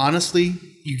 and honestly,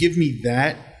 you give me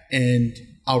that, and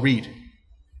I'll read.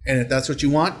 And if that's what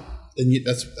you want, then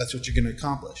that's what you're going to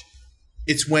accomplish.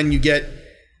 It's when you get,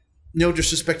 no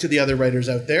disrespect to the other writers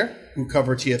out there who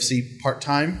cover TFC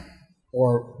part-time,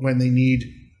 or when they need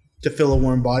to fill a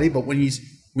warm body, but when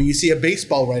you see a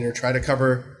baseball writer try to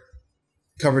cover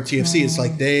TFC, it's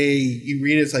like you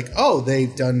read it, it's like, oh,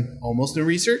 they've done almost no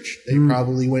research. They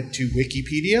probably went to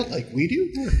Wikipedia like we do.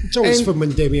 It's always fun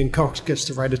when Damien Cox gets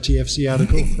to write a TFC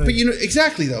article. But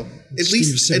exactly though. At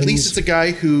least it's a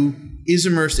guy who is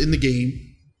immersed in the game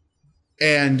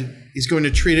and is going to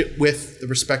treat it with the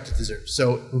respect it deserves.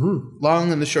 So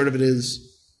long and the short of it is,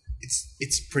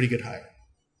 it's pretty good hire.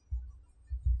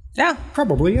 Yeah,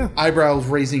 probably. Yeah, eyebrows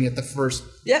raising at the first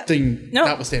thing,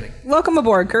 notwithstanding. Welcome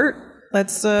aboard, Kurt.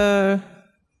 Let's, you know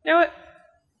what?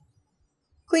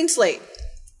 Clean slate.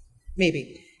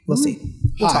 Maybe. We'll see.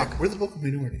 We'll talk. We're the vocal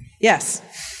minority. Yes.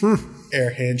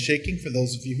 Air handshaking for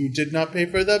those of you who did not pay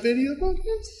for that video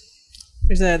podcast.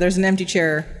 There's an empty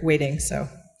chair waiting, so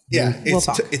yeah, we'll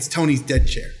talk. It's Tony's dead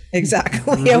chair. Exactly.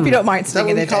 I hope you don't mind sitting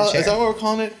in a dead chair. Is that what we're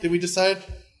calling it? Did we decide?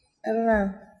 I don't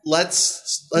know.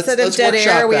 Let's Instead of dead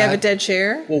workshop air, we that. have a dead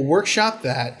chair. We'll workshop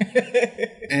that,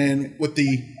 and with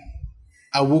the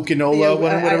awukinola,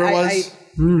 whatever it was.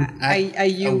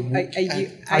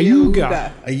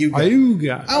 Ayuga.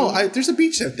 Oh, there's a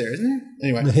beach out there, isn't there?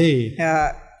 Anyway. Hey.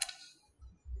 That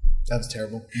was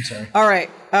terrible. I'm sorry. All right.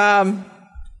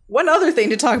 One other thing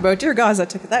to talk about. Dear God,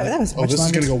 that was much this longer.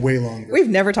 is going to go way longer. We've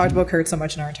never talked about Kurt so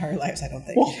much in our entire lives, I don't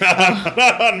think.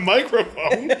 Not on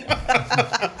microphone.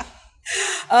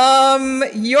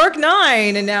 York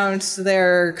 9 announced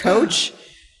their coach.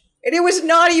 And it was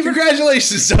not even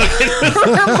congratulations, Duncan.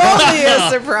 remotely a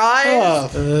surprise.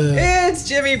 It's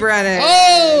Jimmy Brennan.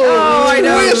 Oh, I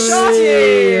know. Twist.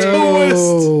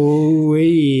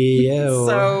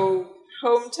 So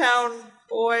hometown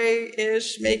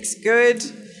boy-ish makes good.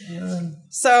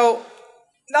 So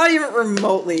not even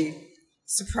remotely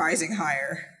surprising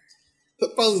hire.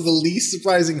 Probably the least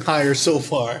surprising hire so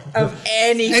far of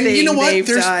anything and you know what? they've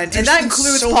done. And that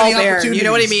includes Paul Barron. You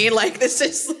know what I mean? Like, this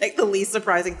is like the least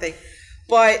surprising thing.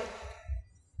 But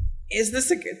is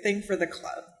this a good thing for the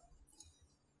club?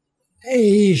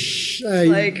 Maybe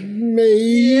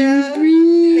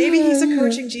he's a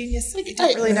coaching genius. I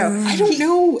don't really know. I don't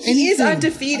know. He is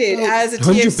undefeated as a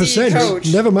TFC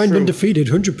coach. Never mind undefeated.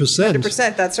 100%.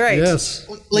 100%. That's right. Yes.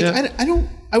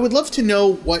 I would love to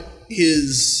know what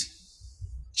his,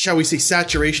 shall we say,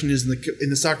 saturation is in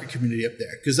the soccer community up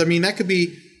there. Because I mean, that could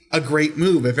be a great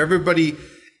move if everybody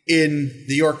in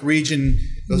the York region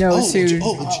goes, Jimmy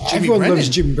everyone Brennan. loves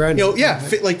Jimmy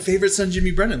Brennan. Favorite son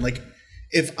Jimmy Brennan. Like,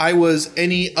 if I was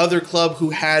any other club who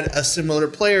had a similar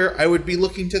player, I would be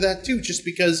looking to that too, just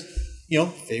because,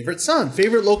 favorite son,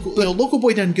 favorite local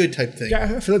boy done good type thing.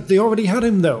 Yeah, I feel like they already had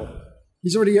him though.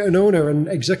 He's already an owner and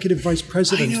executive vice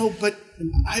president. I know, but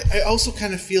I also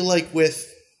kind of feel like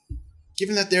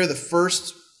given that they're the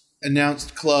first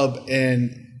announced club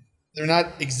and they're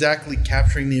not exactly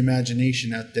capturing the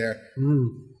imagination out there,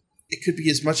 it could be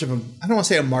as much of I don't want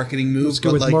to say a marketing move. Let's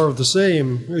go with more of the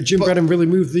same. Jim Brennan really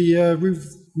moved the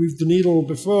needle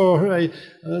before.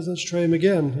 Let's try him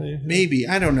again. Maybe.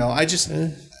 I don't know. I just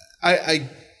I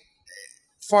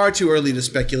far too early to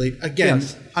speculate. Again,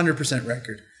 100%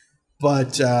 record.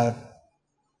 But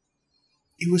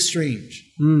it was strange.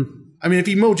 I mean, if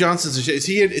Mo Johnson's is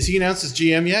he announced as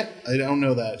GM yet? I don't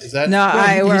know that. Is that no?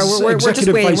 We're just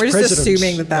waiting. We're just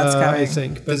assuming that's coming. I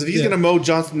think. Because if he's going to Mo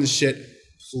Johnson this shit,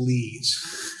 please,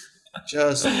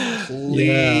 just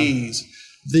please,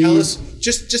 tell us.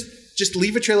 Just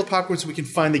leave a trail of popcorn so we can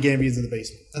find the Gambians in the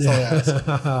basement. That's all I ask.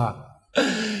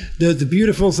 The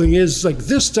beautiful thing is, like,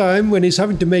 this time when he's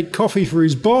having to make coffee for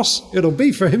his boss, it'll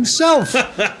be for himself.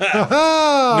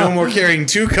 No more carrying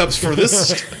 2 cups for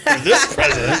this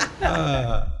president.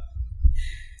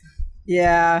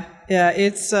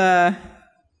 It's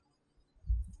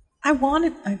I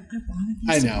wanted to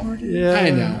be supported. Yeah, I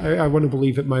know. I want to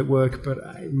believe it might work, but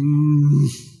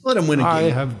let him win a game. I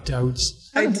have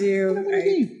doubts. I do.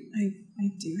 I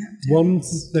do have doubts. One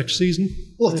next season?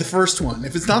 Look, the first one.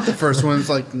 If it's not the first one, it's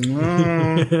like, I don't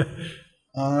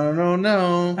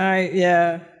know.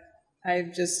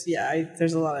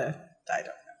 There's a lot of, I don't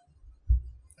know.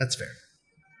 That's fair.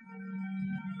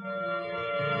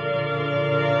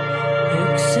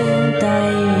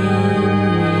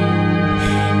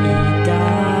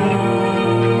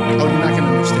 Oh, you're not going to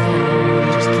understand.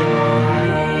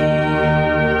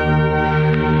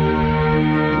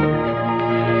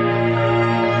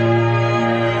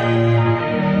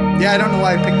 Yeah, I don't know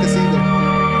why I picked this either.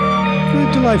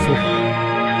 Delightful.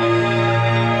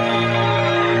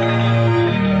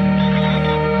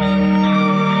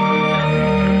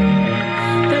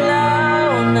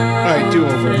 All right, do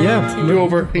over. Yeah. Do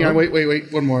over. Hang on,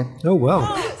 wait. One more. Oh, well.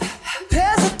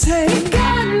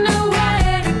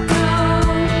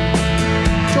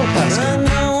 Joel Plaskett.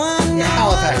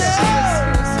 Halifax.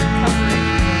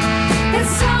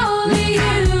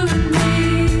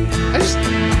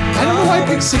 I don't know why I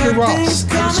picked Sigur Rós.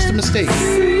 That was just a mistake.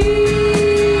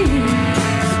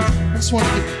 I just want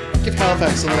to give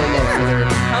Halifax a little love for their...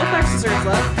 Halifax deserves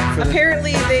love.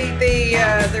 Apparently,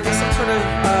 there was some sort of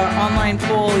online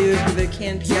poll either for the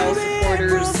CanPL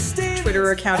supporters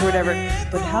Twitter account or whatever,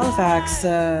 but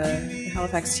the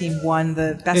Halifax team won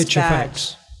the best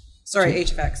badge. Sorry,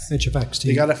 HFX. HFX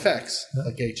team. They got effects,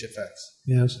 like HFX.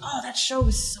 Yes. Oh, that show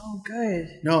was so good.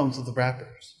 No, it's with the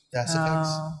rappers. That's effects.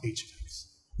 HFX.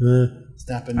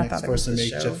 Snapping next for some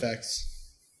HFX.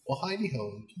 Well, Heidi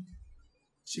Ho.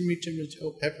 Shimmy, shimmy,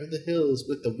 oh, pepper the hills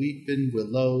with the weeping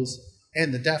willows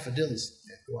and the daffodils.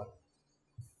 Yeah, go on.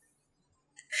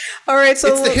 All right, so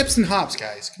It's the hips and hops,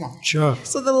 guys. Come on. Sure.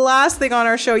 So the last thing on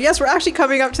our show, yes, we're actually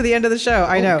coming up to the end of the show.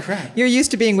 I know. Crap. You're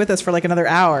used to being with us for like another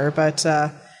hour, but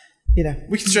you know.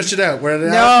 We can stretch it out. We're at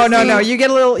an hour 15. No. You get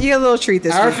a little treat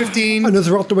this Hour week. 15.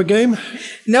 Another Ottawa game.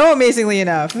 No, amazingly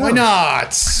enough. Why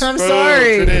not? I'm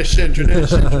sorry. Tradition.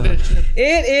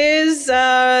 It is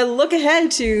look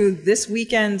ahead to this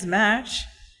weekend's match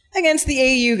against the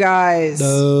AU guys.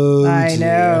 Oh, I dear.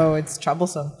 know, it's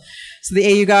troublesome. So the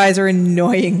AU guys are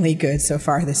annoyingly good so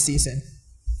far this season.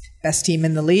 Best team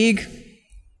in the league.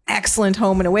 Excellent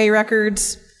home and away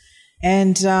records.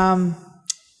 And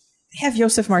they have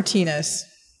Josef Martinez.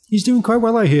 He's doing quite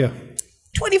well, I hear.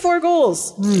 24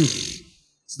 goals.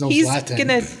 No He's Zlatan. going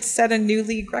to set a new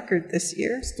league record this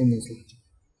year. Still no Zlatan.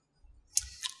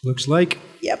 Looks like.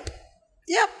 Yep.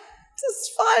 This is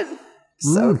fun.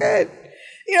 So good.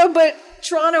 You know, but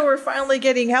Toronto were finally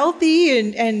getting healthy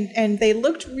and they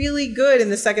looked really good in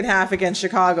the second half against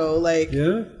Chicago. Like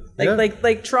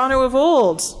Toronto of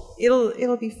old.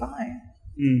 It'll be fine.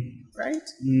 Right?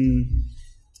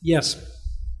 Yes.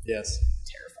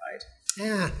 Terrified.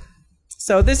 Yeah.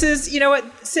 So this is, you know what,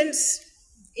 since,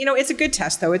 you know, it's a good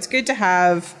test though. It's good to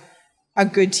have a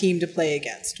good team to play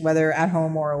against, whether at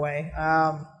home or away.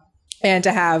 And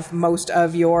to have most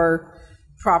of your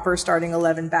proper starting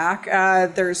 11 back.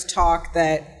 There's talk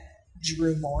that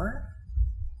Drew Moore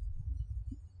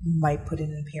might put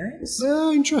in an appearance.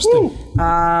 Interesting.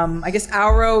 I guess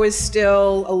Auro is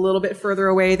still a little bit further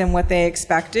away than what they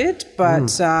expected, but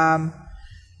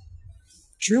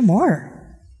Drew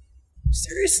Moore,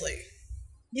 seriously,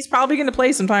 he's probably going to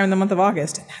play sometime in the month of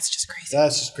August, and that's just crazy.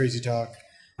 That's just crazy talk.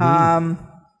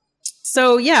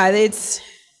 So yeah, it's,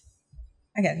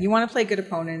 again, you want to play good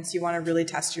opponents. You want to really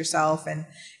test yourself. And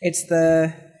it's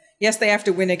yes, they have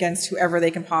to win against whoever they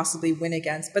can possibly win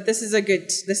against. But this is a good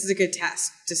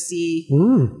test to see,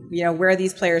 you know, where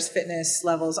these players' fitness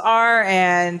levels are.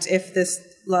 And if this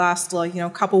last,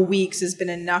 couple weeks has been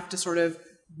enough to sort of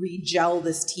re-gel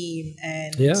this team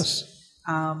and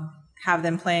have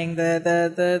them playing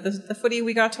the footy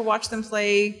we got to watch them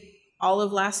play all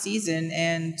of last season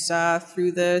and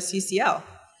through the CCL.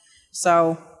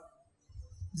 So,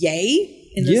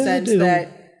 yay, in the sense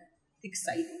that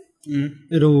exciting.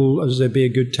 It'll, as I say, be a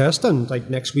good test, and like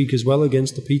next week as well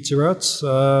against the Pizza Rats.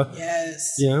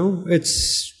 Yes. You know,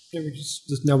 it's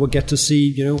now we'll get to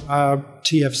see, you know, our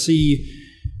TFC.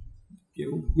 You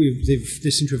know, they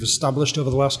seem to have established over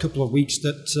the last couple of weeks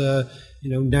that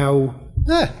now,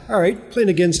 all right, playing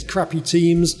against crappy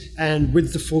teams and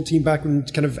with the full team back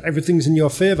and kind of everything's in your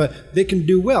favour, they can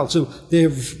do well. So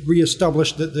they've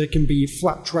re-established that they can be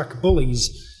flat track bullies.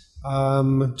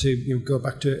 To go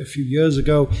back to a few years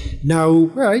ago. Now,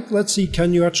 right, let's see,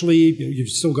 can you actually, you've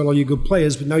still got all your good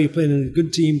players, but now you're playing in a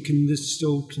good team. Can this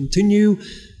still continue?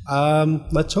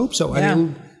 Let's hope so. Yeah.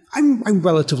 I'm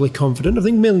relatively confident. I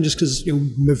think mainly just because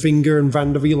Mavinga and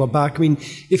Van der Wiel are back. I mean,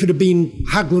 if it had been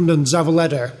Haglund and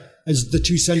Zavaleta as the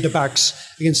two centre-backs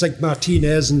against like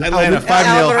Martinez and Atlanta 5-0.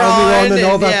 Almiron and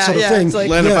all that sort of thing. Like,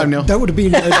 Atlanta 5-0. That would have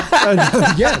been,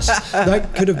 yes,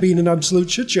 that could have been an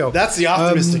absolute shit show. That's the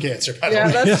optimistic answer.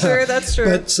 That's true.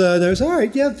 But there's, all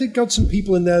right, yeah, they've got some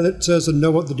people in there that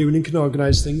know what they're doing and can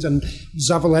organise things. And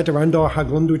Zavaleta and or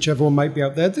Haglund, whichever one might be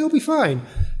out there, they'll be fine.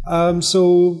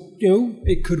 So,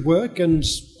 it could work. And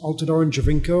Altidore and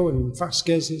Javinko and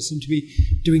Vasquez seem to be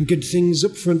doing good things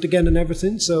up front again and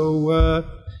everything. So,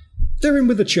 they're in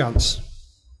with a chance.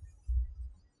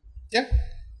 Yeah.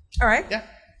 All right. Yeah.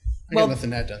 I got nothing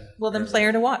to add done. Well, then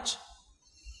player to watch.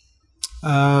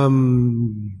 I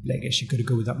guess you got to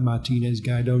go with that Martinez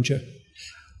guy, don't you?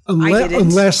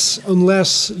 Unless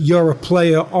you're a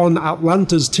player on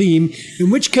Atlanta's team, in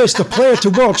which case the player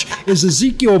to watch is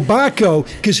Ezekiel Barco,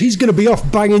 because he's going to be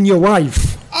off banging your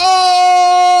wife.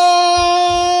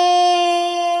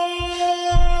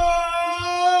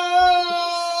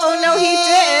 Oh no, he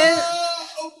didn't.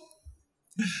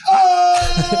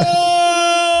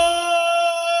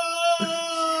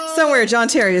 Somewhere John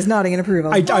Terry is nodding in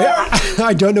approval. I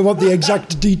don't know what the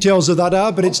exact details of that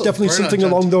are, but it's definitely something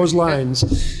along those lines.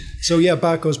 So yeah,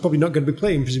 Barco's probably not going to be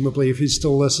playing, presumably, if he's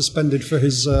still suspended for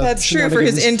his. That's true, for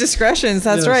his indiscretions.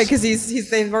 That's right, because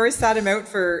they've already sat him out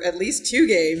for at least 2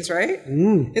 games, right?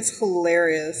 It's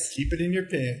hilarious. Keep it in your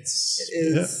pants.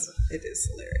 It is. Yeah. It is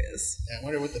hilarious. Yeah, I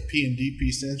wonder what the P and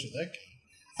DP stands for that game.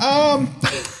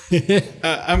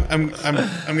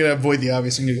 I'm going to avoid the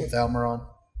obvious. I'm going to go with Almiron.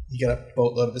 He got a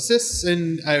boatload of assists,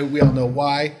 and we all know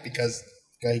why, because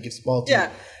the guy he gives the ball to. Yeah,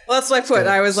 well, that's what I put.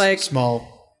 I was like, small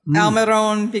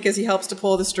Almiron because he helps to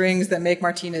pull the strings that make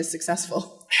Martinez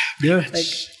successful. Yeah.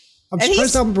 I'm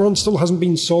surprised Almiron still hasn't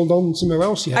been sold on somewhere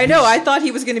else yet. I know. I thought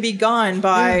he was going to be gone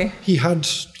by... Yeah. He had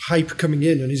hype coming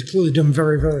in, and he's clearly done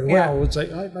very, very well. Yeah. It's like,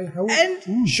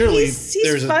 surely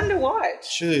he's fun to watch.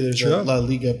 Surely there's a La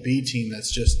Liga B team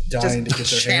that's just dying to get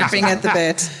their hands champing on at the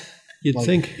bit. You'd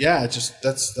think. Yeah,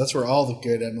 that's where all the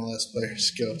good MLS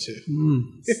players go to.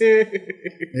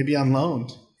 Maybe on loan.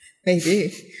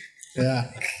 Maybe.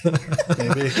 Yeah.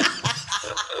 Maybe.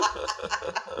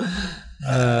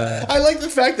 I like the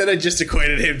fact that I just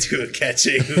equated him to a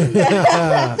catching.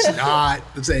 It's not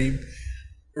the same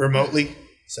remotely.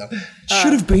 So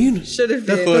should have been. Should have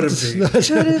been.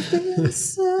 Should have been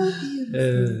so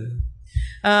beautiful.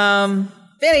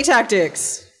 Vanney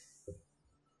Tactics.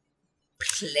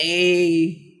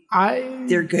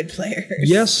 They're good players.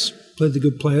 Yes, played the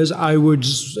good players. I would,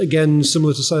 again,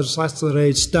 similar to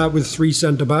Saturday, start with 3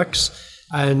 centre-backs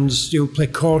and play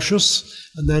cautious,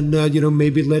 and then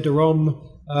maybe later on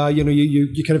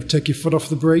you kind of take your foot off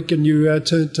the brake and you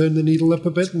turn the needle up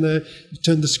a bit and you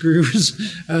turn the screws,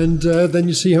 and then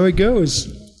you see how it goes.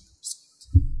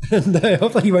 And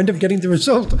hopefully you end up getting the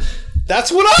result.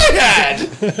 That's what I had.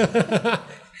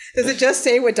 Does it just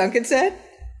say what Duncan said?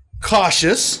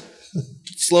 Cautious,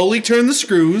 slowly turn the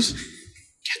screws,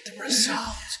 get the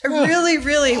result.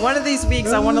 Really, one of these weeks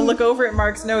I want to look over at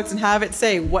Mark's notes and have it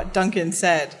say what Duncan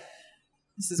said.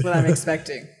 This is what I'm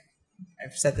expecting.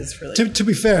 I've said this for to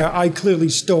be fair, I clearly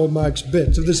stole Mark's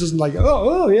bit, so this isn't like, yeah,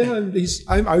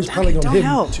 I was piling on him,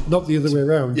 not the other way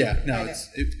around. Yeah, no, it's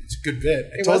a good bit.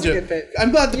 It was a good bit. I'm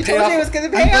glad the payoff.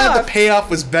 I'm glad the payoff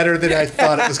was better than I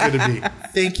thought it was going to be.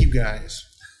 Thank you guys,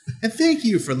 and thank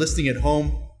you for listening at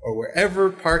home or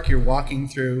wherever park you're walking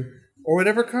through or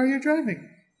whatever car you're driving.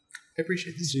 I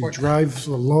appreciate the support. You drive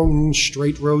the long,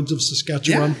 straight roads of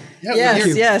Saskatchewan. Yeah.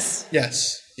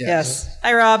 Yes.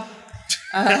 Hi, Rob.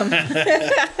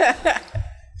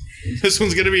 This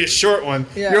one's going to be a short one.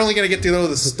 Yeah. You're only going to get to go to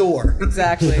the store.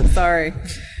 Exactly. Sorry.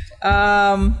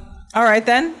 All right,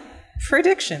 then.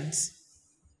 Predictions.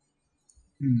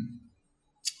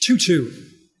 2-2.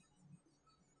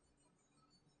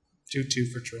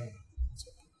 2-2 for Toronto.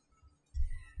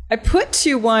 I put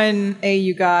 2-1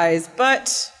 AU guys,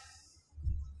 but...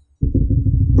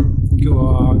 Go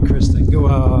on, Kristin. Go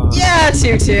on. Yeah,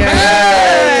 2-2.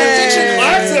 Prediction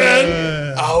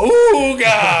lesson.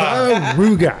 Auga.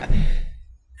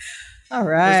 All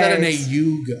right. Is that an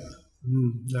Ayuga?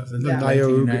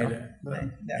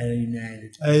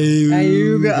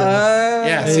 Ayuga.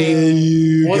 Yeah,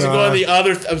 see, I wasn't going the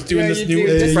other. I was doing this new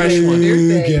fresh one.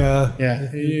 Yeah.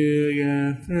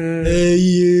 Ayuga.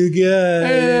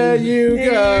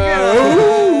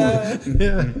 Yeah.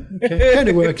 Okay. Kind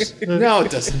of works. No,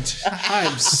 it doesn't.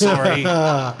 I'm sorry.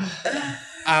 That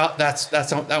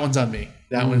one's on me.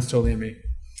 That one's totally on me.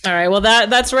 All right. Well,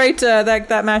 that's right.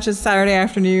 That match is Saturday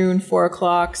afternoon,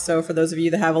 4:00. So for those of you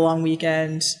that have a long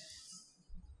weekend,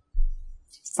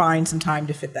 find some time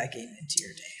to fit that game into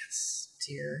your day,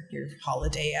 to your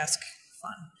holiday-esque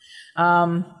fun.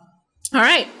 All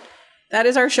right. That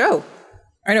is our show.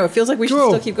 I know it feels like we should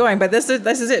still keep going, but this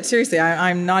is it. Seriously,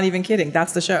 I'm not even kidding.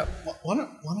 That's the show. Want to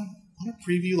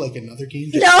preview like another game?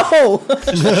 No.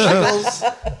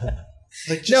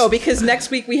 No, because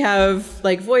next week we have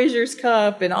like Voyageurs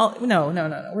Cup and all. No,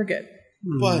 we're good.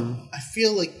 But I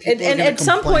feel like people and are at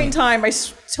some point in time,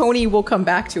 Tony will come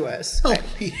back to us.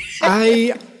 I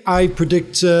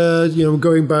predict,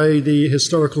 going by the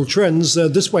historical trends,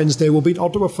 this Wednesday we'll beat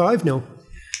Ottawa 5-0.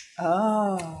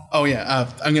 Oh yeah.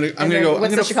 I'm gonna go.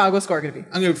 What's the Chicago score gonna be?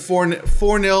 I'm gonna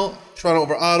 4-0 Toronto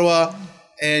over Ottawa,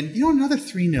 and another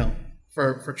 3-0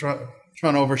 for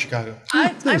Toronto over Chicago.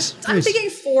 I'm thinking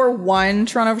 4-1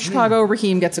 Toronto over Chicago.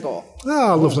 Raheem gets a goal.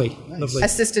 Oh, lovely. Nice. Lovely.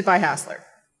 Assisted by Hassler.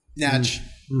 Natch.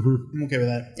 I'm okay with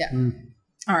that. Yeah.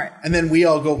 All right. And then we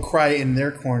all go cry in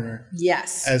their corner.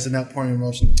 Yes. As an outpouring of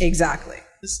emotion. Exactly.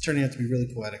 This is turning out to be really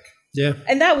poetic. Yeah.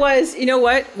 And that was, you know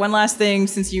what? One last thing,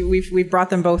 since we've brought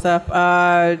them both up.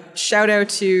 Shout out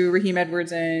to Raheem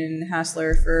Edwards and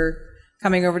Hassler for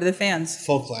coming over to the fans.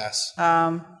 Full class.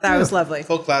 That was lovely.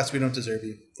 Full class. We don't deserve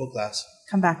you. Full class.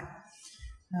 Come back.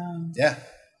 Yeah.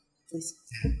 Please.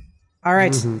 All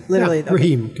right. Literally. Yeah,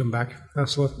 Raheem, come back.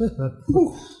 Hassler.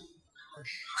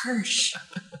 Harsh.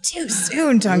 Too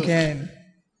soon, Duncan.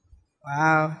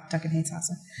 Wow. Duncan hates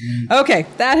Hassler. Okay.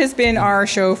 That has been our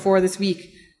show for this week.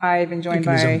 I've been joined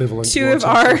by two of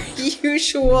our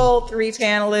usual 3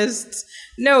 panelists.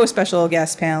 No special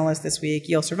guest panelist this week.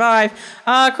 You'll survive.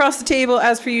 Across the table,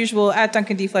 as per usual, at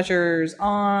Duncan D. Fletcher's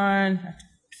on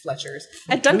Fletchers.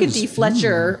 At Duncan D.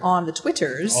 Fletcher on the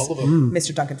Twitters. All of them.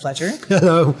 Mr. Duncan Fletcher.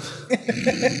 Hello.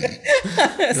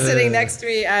 Sitting next to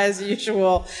me, as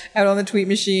usual, out on the tweet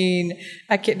machine,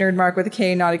 at Kit Nerd Mark with a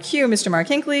K, not a Q, Mr. Mark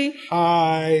Hinckley.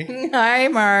 Hi. Hi,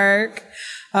 Mark.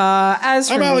 As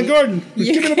for I'm Alan me, Gordon.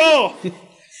 Give me the ball. Yeah,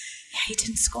 he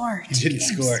didn't score. He didn't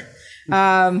score.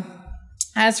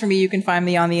 As for me, you can find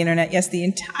me on the internet. Yes, the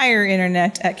entire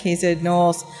internet at KZ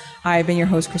Knowles. I've been your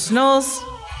host, Kristin Knowles.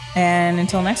 And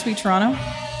until next week, Toronto,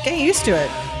 get used to it.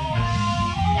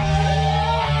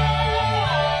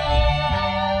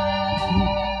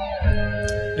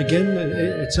 Again,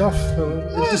 it's off.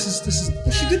 This is.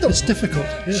 She did It's difficult.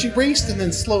 Yeah. She raced and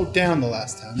then slowed down the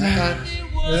last time. I thought,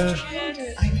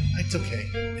 it's okay.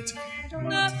 It's okay.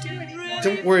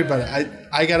 Don't worry about it.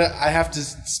 I have to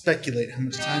speculate how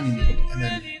much time you need, and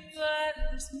then.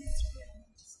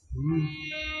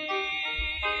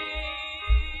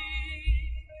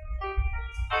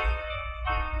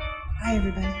 Bye,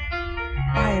 everybody.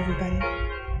 Bye, everybody.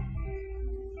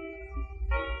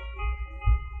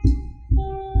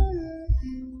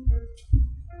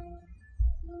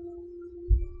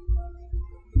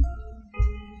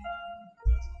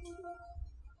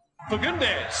 For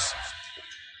goodness.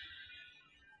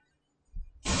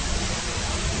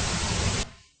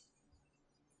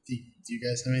 Do you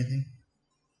guys have anything?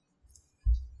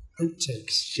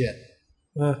 Outtakes. Shit.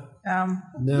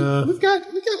 No. We've got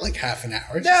like half an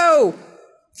hour. No!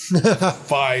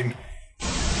 Fine.